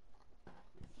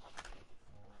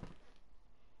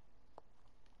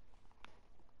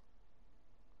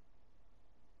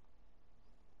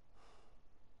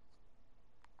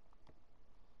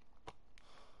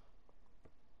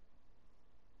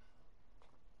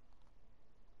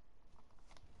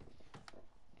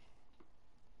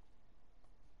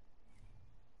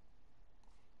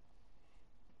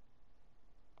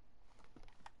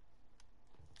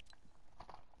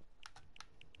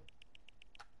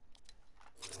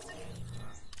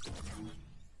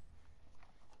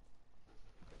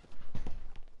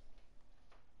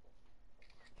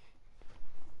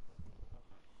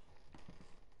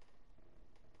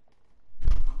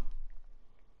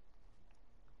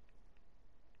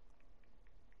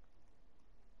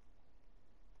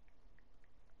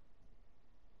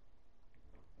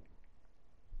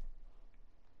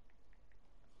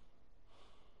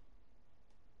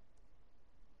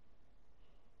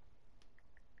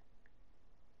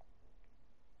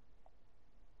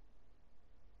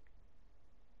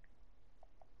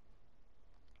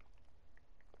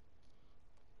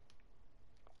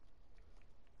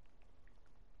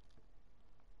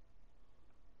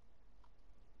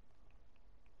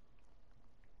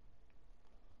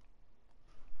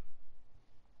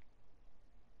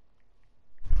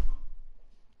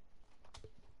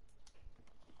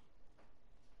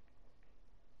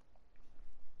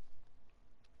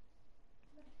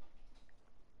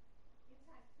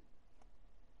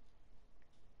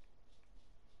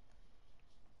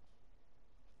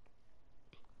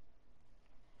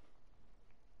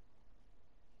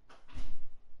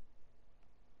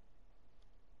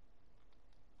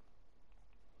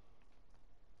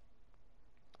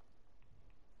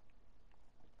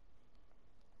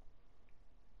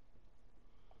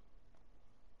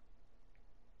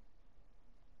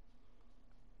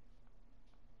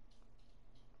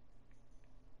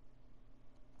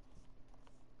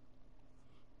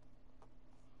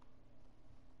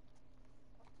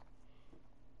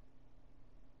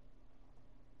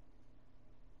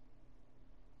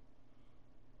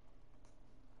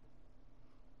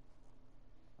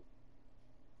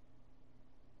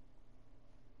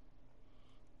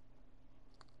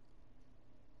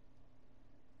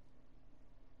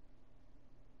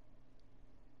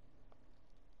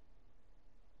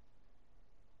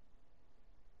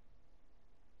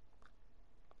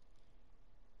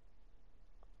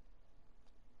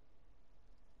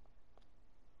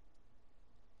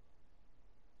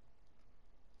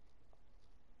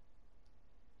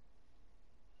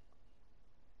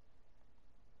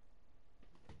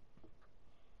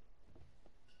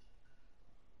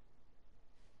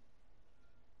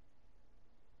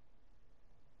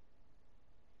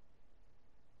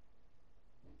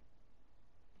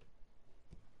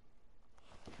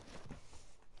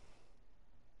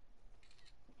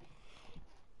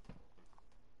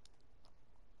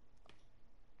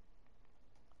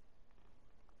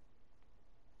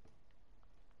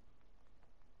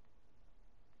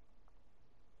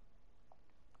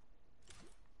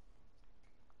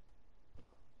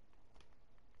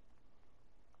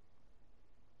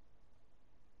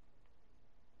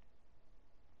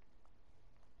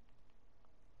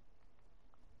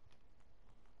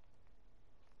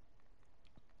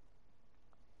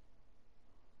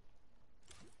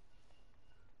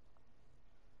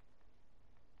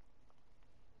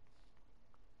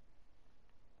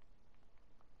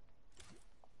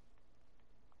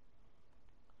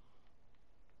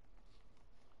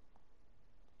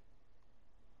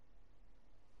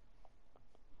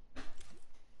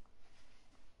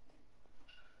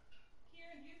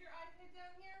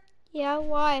 Yeah,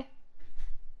 why?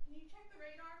 Can you check the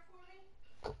radar for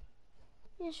me?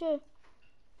 Yeah, sure. Not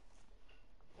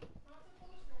the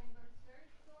close range, but it's very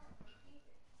dark and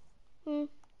painted. Hmm.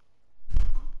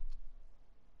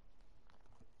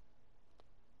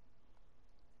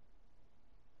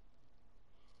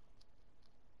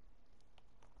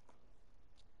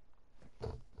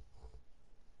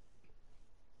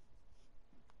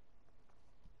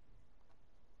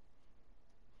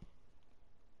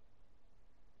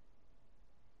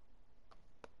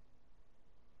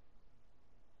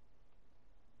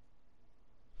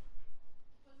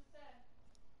 What's it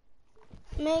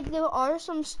say? Meg, there are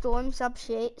some storms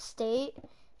upstate,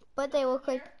 but they look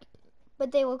like,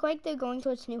 they're going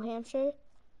towards New Hampshire.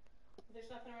 There's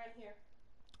nothing around here.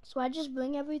 So I just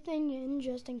bring everything in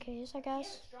just in case, I Yeah,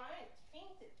 guess. it's drying. It's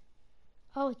painted.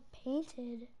 Oh, it's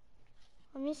painted.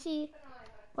 Let me see. Keep an eye on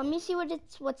it. Let me see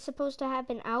what's supposed to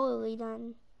happen hourly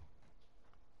then.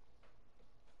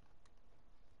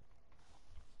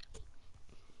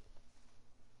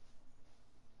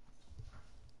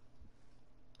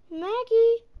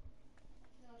 Maggie.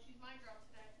 No, she's my girl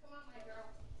today. Come on, my girl.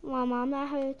 Well, Mom, that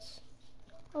hurts.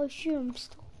 Oh shoot, I'm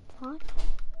still hot.